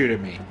you shoot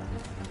at me.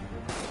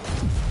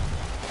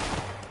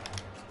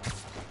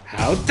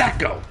 How'd that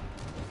go?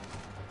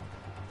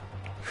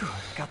 Whew,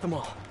 got them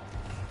all.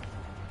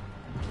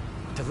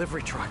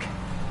 Delivery truck.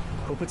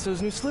 Hope it's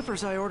those new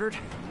slippers I ordered.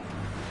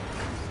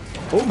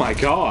 Oh my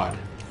God.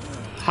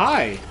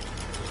 Hi.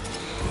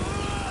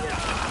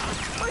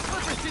 My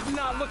slippers did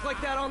not look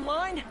like that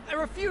online. I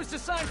refuse to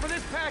sign for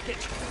this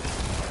package.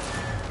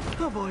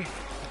 Oh boy.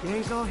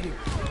 Gang's all here.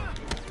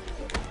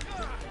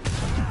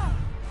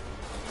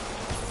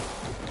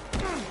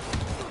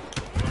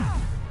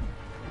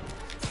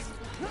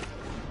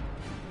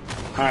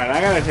 Alright,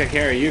 I gotta take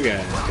care of you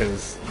guys,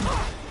 because...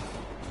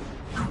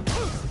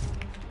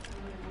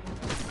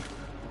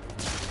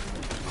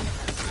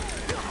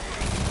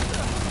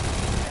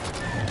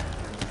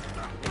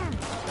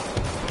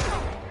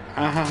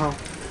 Ow.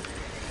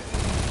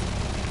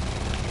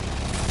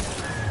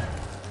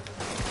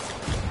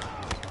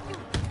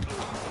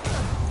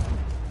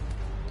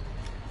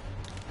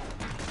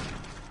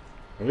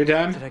 Are we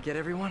done? Did I get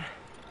everyone?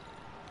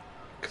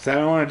 Because I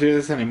don't want to do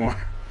this anymore.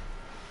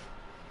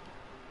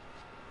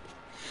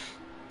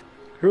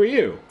 Who are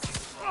you?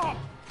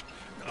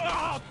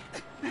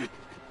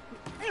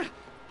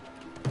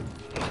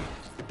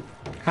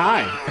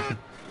 Hi.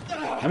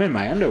 I'm in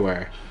my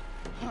underwear.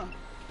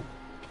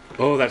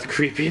 Oh, that's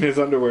creepy in his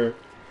underwear.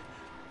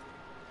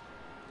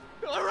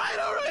 All right,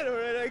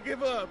 I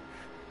give up.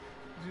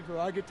 Do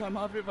I get time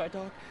off if I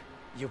talk?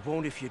 You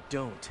won't if you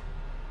don't.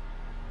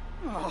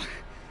 Oh,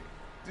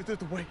 the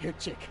white-haired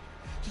chick.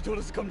 She told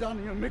us to come down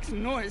here and make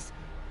some noise.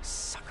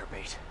 Sucker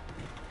bait.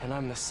 And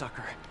I'm the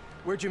sucker.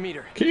 Where'd you meet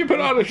her? Can you put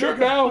on a shirt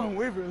now? Oh,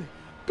 Waverly.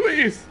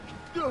 Please.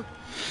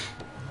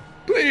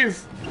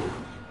 Please.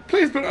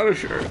 Please put on a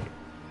shirt.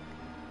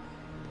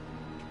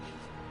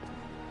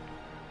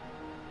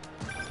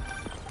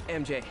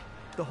 MJ,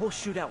 the whole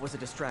shootout was a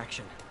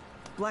distraction.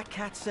 Black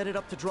Cat set it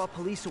up to draw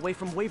police away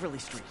from Waverly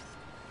Street.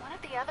 One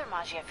of the other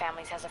Maggia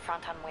families has a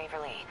front on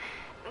Waverly.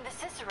 The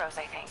Ciceros,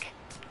 I think.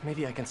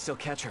 Maybe I can still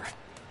catch her.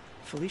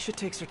 Felicia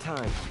takes her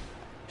time.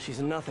 She's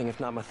nothing if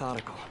not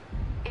methodical.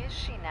 Is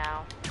she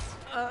now?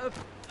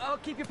 I'll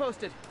keep you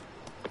posted.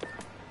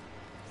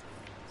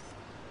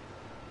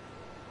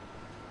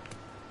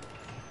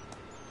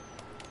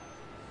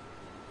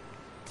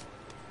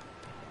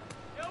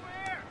 Over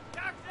here!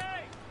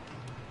 Taxi!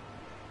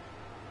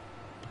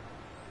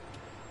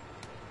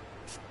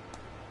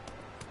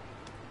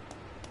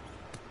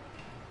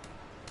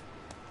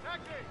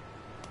 Taxi!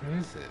 What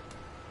is it?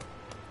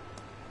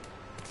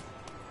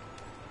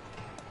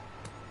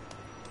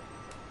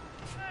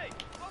 Hey,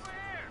 over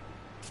here!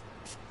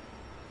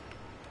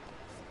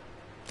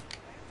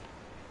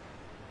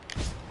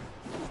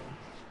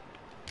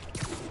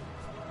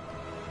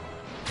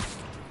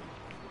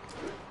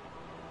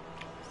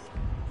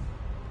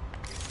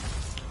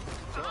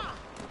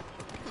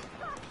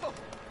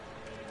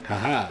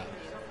 Haha.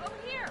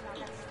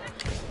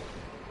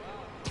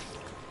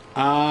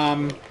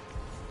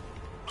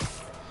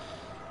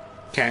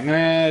 Okay, I'm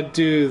gonna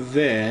do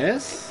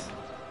this,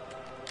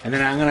 and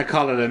then I'm gonna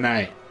call it a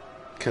night,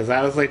 because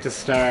I was late to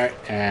start,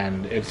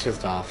 and it's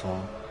just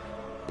awful.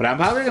 But I'm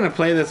probably gonna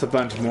play this a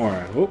bunch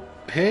more. Oh,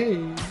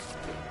 hey.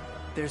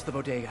 There's the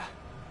bodega.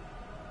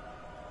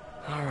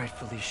 All right,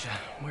 Felicia,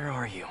 where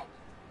are you?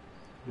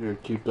 You're a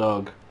cute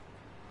dog.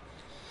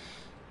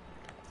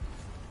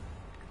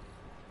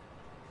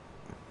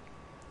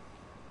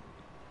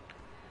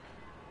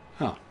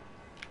 Huh.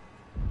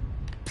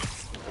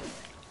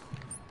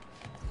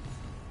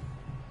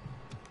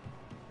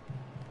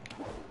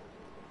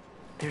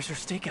 There's her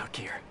stakeout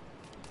gear.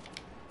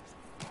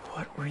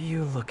 What were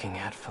you looking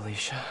at,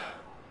 Felicia?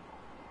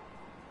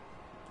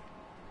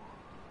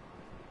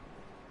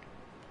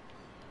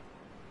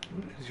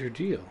 What is your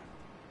deal?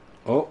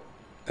 Oh,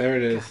 there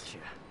it is. Gotcha.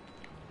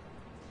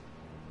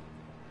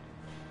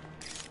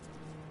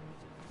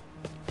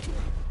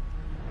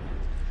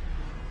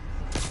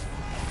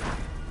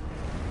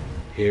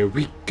 Here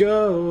we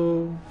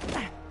go.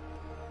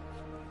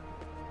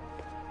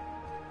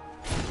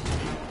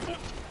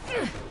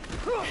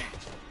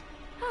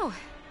 Oh,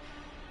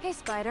 hey,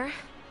 Spider.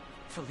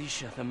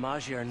 Felicia, the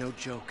Maggia are no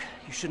joke.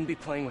 You shouldn't be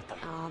playing with them.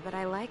 Oh, but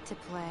I like to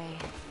play.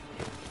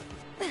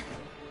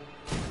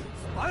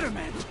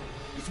 Spider-Man!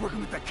 He's working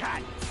with the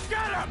cat!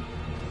 Get him!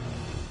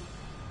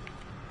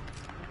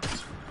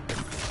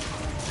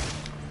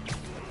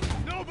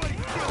 Nobody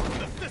kills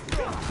the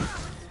Cicero!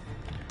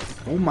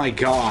 Oh my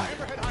god.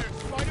 Ever had hired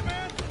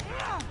Spider-Man?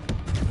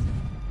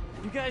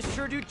 You guys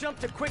sure do jump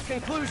to quick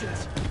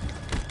conclusions.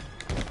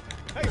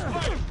 Hey,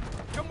 Spider!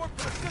 Come work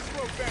for the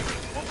Cicero family!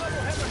 We'll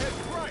level Hammerhead's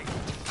price!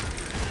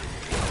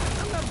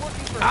 I'm not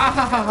working for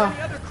Ah.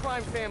 any other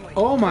crime family.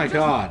 Oh my Just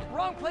god.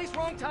 Wrong place,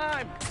 wrong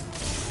time.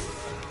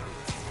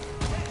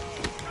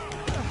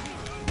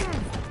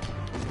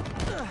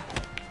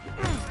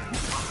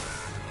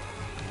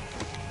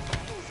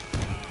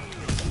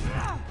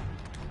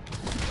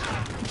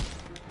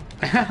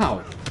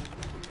 Ow.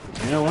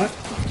 You know what?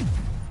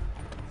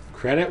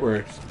 Credit where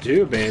it's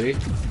due, baby.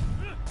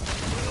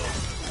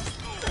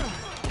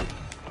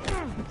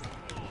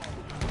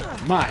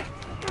 My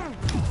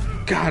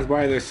God,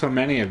 why are there so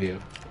many of you?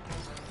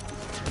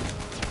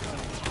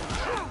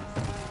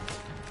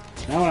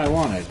 Not what I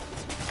wanted.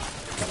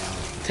 But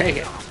I'll take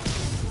it.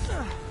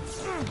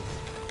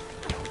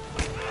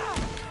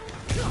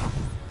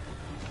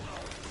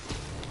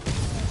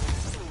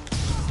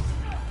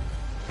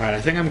 Alright,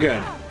 I think I'm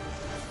good.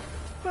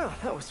 Well,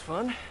 that was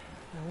fun. Now,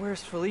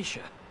 where's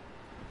Felicia?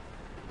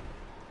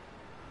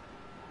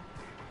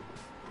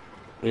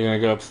 You're gonna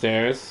go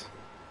upstairs?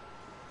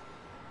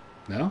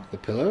 No? The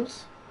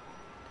pillows?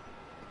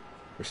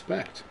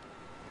 Respect.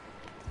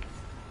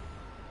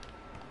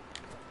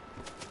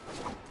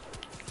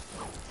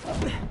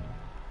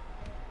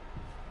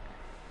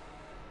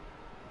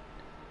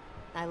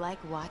 I like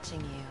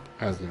watching you.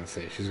 I was gonna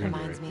say, she's gonna be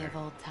Reminds right me there. of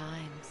old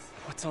times.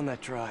 What's on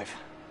that drive?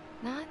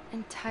 Not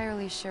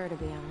entirely sure, to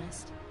be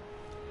honest.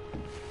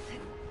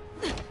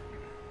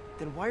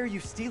 Then why are you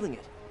stealing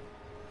it?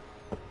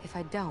 If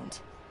I don't,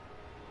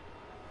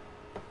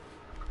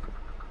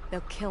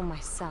 they'll kill my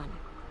son.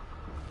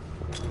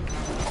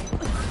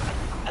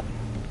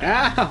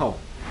 Ow!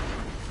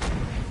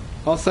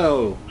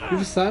 Also, you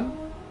have a son?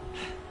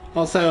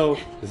 Also,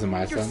 is it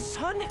my Your son?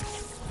 son?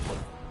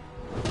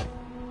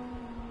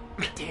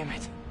 Damn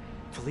it.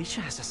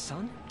 Felicia has a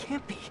son?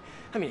 Can't be.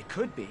 I mean, it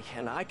could be,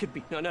 and I could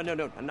be. No.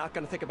 I'm not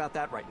gonna think about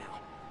that right now.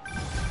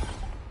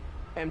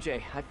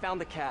 MJ, I found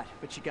the cat,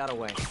 but she got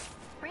away.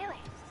 Really?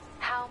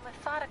 How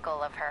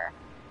methodical of her.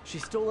 She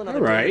stole another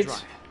All right.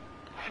 drive.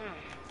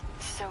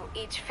 So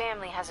each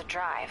family has a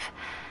drive.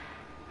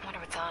 Wonder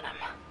what's on them.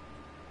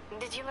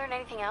 Did you learn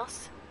anything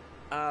else?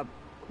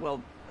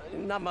 Well,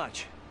 not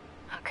much.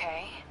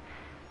 Okay.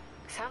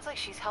 Sounds like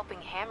she's helping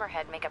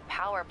Hammerhead make a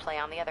power play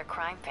on the other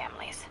crime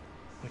families.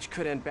 Which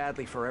could end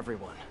badly for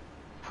everyone.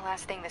 The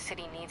last thing the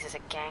city needs is a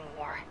gang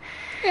war.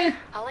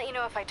 I'll let you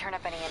know if I turn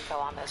up any info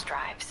on those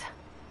drives.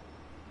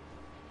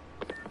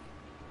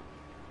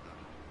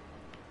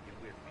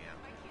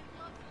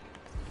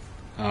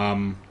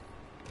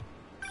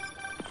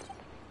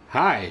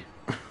 Hi.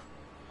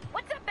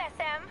 What's up,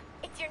 SM?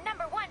 It's your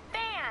 #1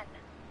 fan.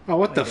 Oh,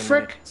 what the Wait a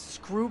frick? minute.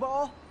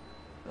 Screwball?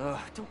 Ugh,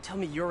 don't tell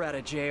me you're out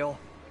of jail.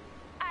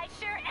 I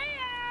sure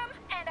am,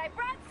 and I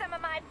brought some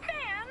of my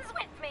fans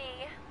with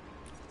me.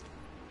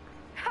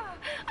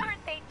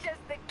 Aren't they just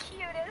the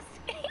cutest?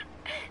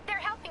 They're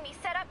helping me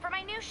set up for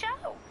my new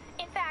show.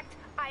 In fact,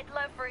 I'd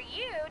love for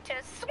you to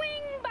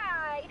swing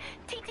by.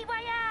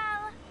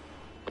 TTYL.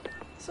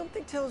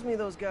 Something tells me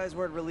those guys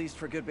weren't released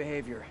for good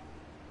behavior.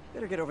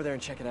 Better get over there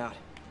and check it out.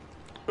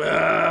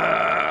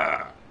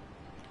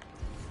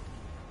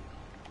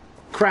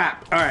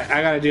 Crap. Alright,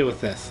 I gotta deal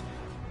with this.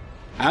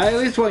 I at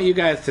least want you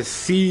guys to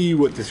see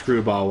what the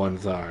screwball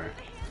ones are.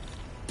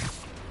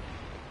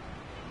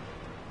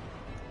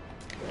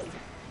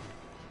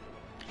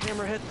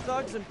 Hammerhead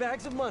thugs and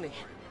bags of money.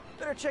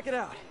 Better check it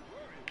out.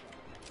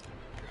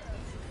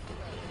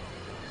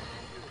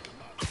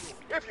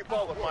 If you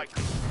follow my...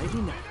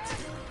 Maybe not.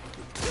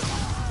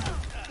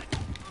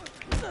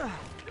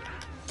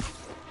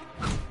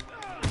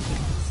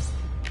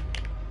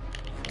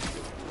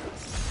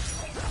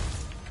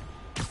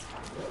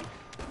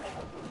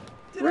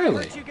 Did I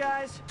Really? hurt you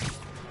guys?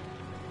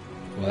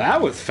 Well,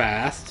 that was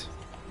fast.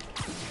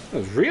 That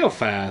was real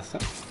fast.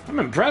 I'm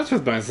impressed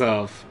with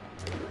myself.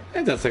 I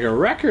think that's like a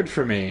record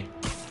for me.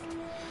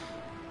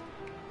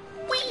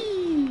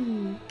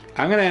 Whee!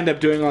 I'm gonna end up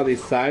doing all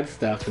these side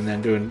stuff and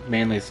then doing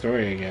mainly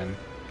story again.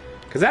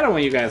 Because I don't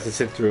want you guys to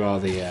sit through all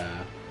the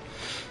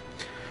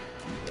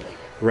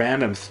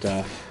random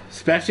stuff.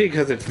 Especially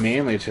because it's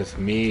mainly just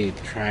me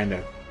trying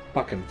to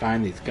fucking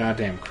find these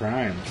goddamn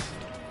crimes.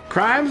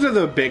 Crimes are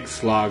the big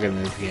slog in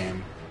this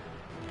game.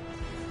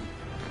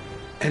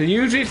 And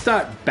usually it's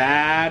not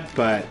bad,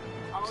 but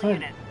it's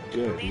not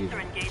good Police either. are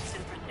engaged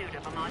in pursuit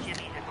of a Mafia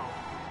vehicle.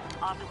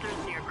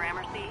 Officers near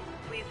Gramercy,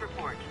 please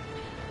report.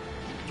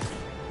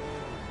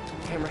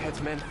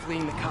 Hammerhead's men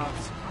fleeing the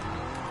cops.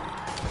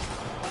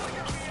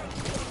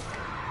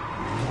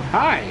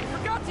 Hi!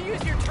 Forgot to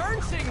use your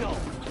turn signal!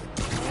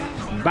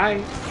 Bye!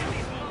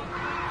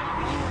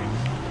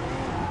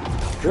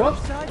 Whoop!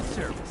 Side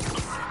service.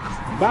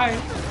 Bye!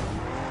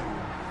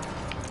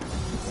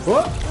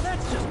 Whoop! Well,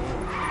 that's just...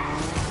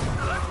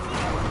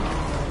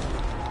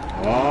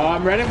 Oh,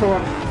 I'm ready for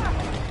one.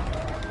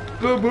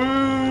 Boo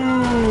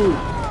boo!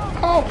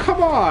 Oh,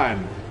 come on!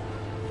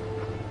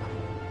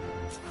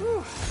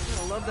 Whew,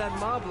 I love that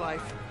mob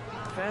life.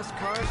 Fast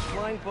cars,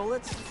 flying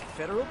bullets,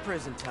 federal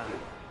prison time.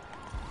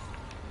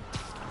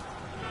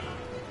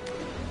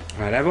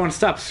 Alright, everyone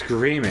stop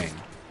screaming.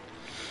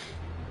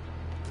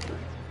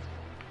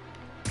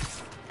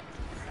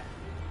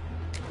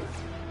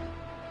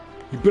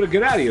 You better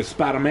get out of here,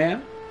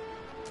 Spider-Man.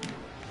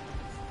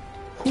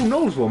 Who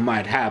knows what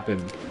might happen?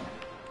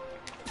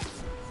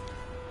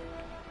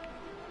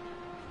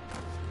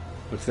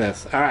 What's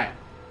this? Alright.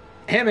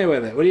 Hit me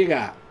with it. What do you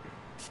got?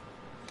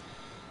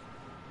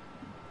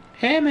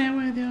 Hit me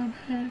with your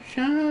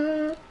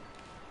passion.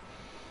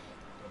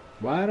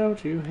 Why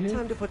don't you hit?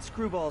 Time to put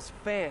Screwball's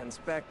fans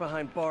back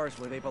behind bars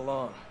where they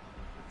belong.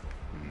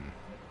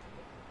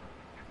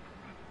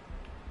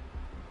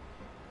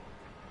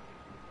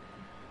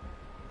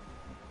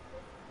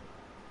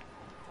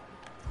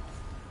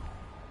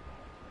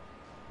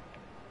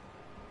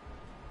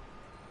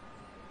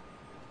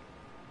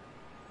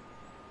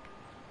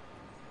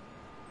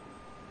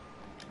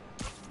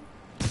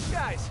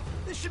 Guys,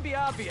 this should be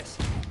obvious,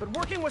 but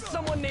working with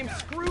someone named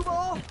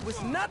Screwball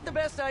was not the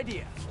best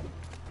idea.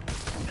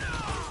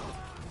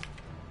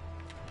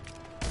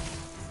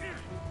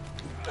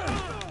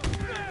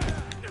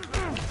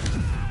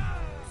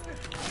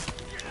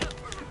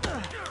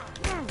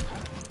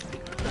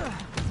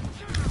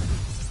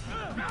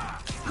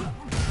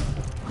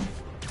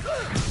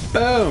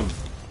 Boom!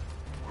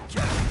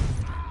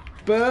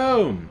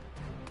 Boom!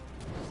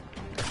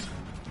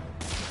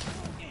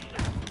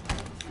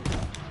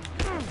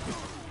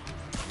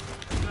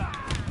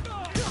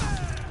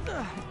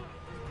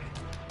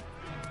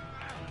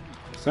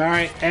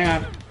 Sorry, hang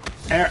on.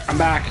 There, I'm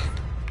back.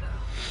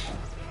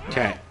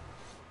 Okay.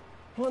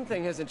 One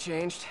thing hasn't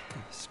changed.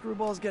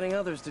 Screwball's getting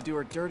others to do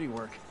her dirty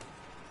work.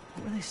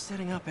 What were they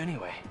setting up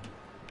anyway?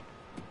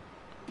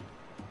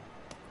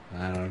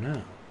 I don't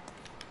know.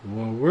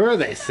 What were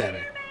they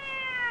setting?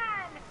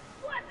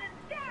 Wasn't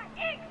that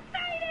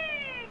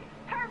exciting?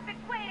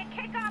 Perfect way to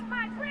kick off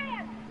my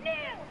brand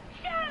new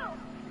show,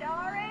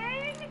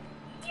 starring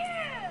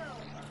you.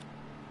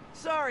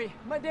 Sorry,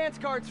 my dance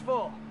card's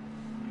full.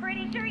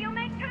 Pretty sure you'll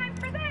make time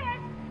for this,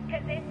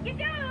 because if you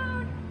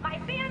don't, my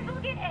fans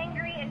will get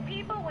angry and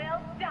people will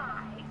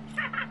die.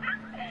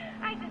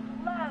 I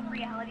just love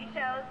reality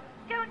shows,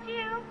 don't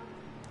you?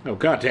 Oh,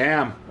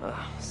 goddamn.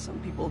 Some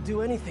people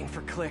do anything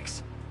for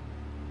clicks.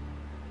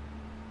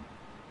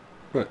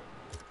 What?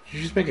 Did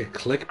you just make a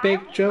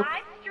clickbait joke?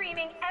 I'm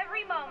streaming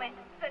every moment,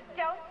 so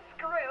don't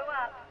screw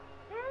up.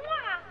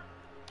 Mwah!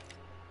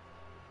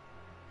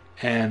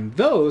 And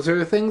those are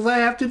the things I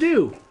have to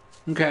do.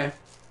 Okay.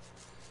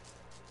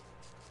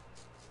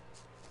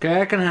 Okay,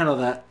 I can handle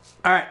that.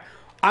 Alright,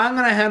 I'm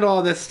going to handle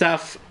all this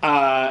stuff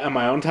in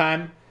my own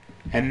time.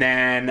 And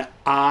then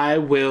I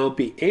will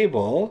be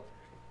able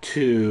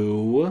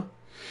to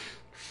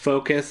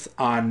focus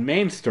on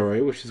main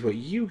story, which is what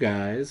you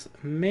guys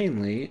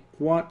mainly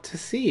want to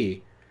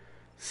see.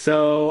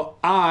 So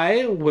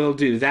I will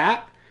do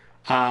that.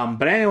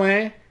 But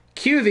anyway,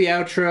 cue the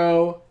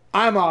outro.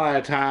 I'm all out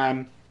of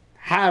time.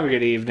 Have a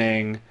good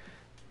evening.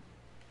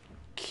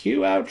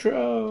 Cue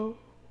outro.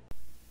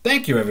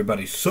 Thank you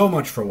everybody so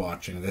much for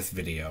watching this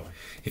video.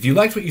 If you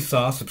liked what you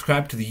saw,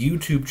 subscribe to the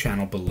YouTube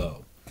channel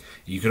below.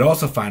 You could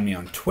also find me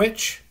on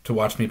Twitch to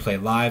watch me play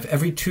live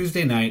every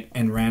Tuesday night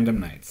and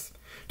random nights.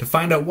 To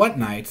find out what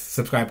nights,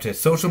 subscribe to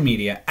social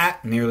media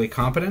at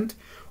NearlyCompetent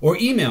or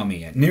email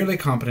me at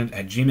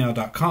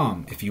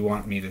nearlycompetent@gmail.com if you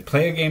want me to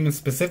play a game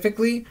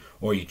specifically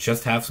or you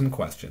just have some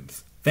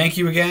questions. Thank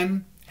you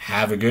again.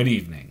 Have a good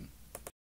evening.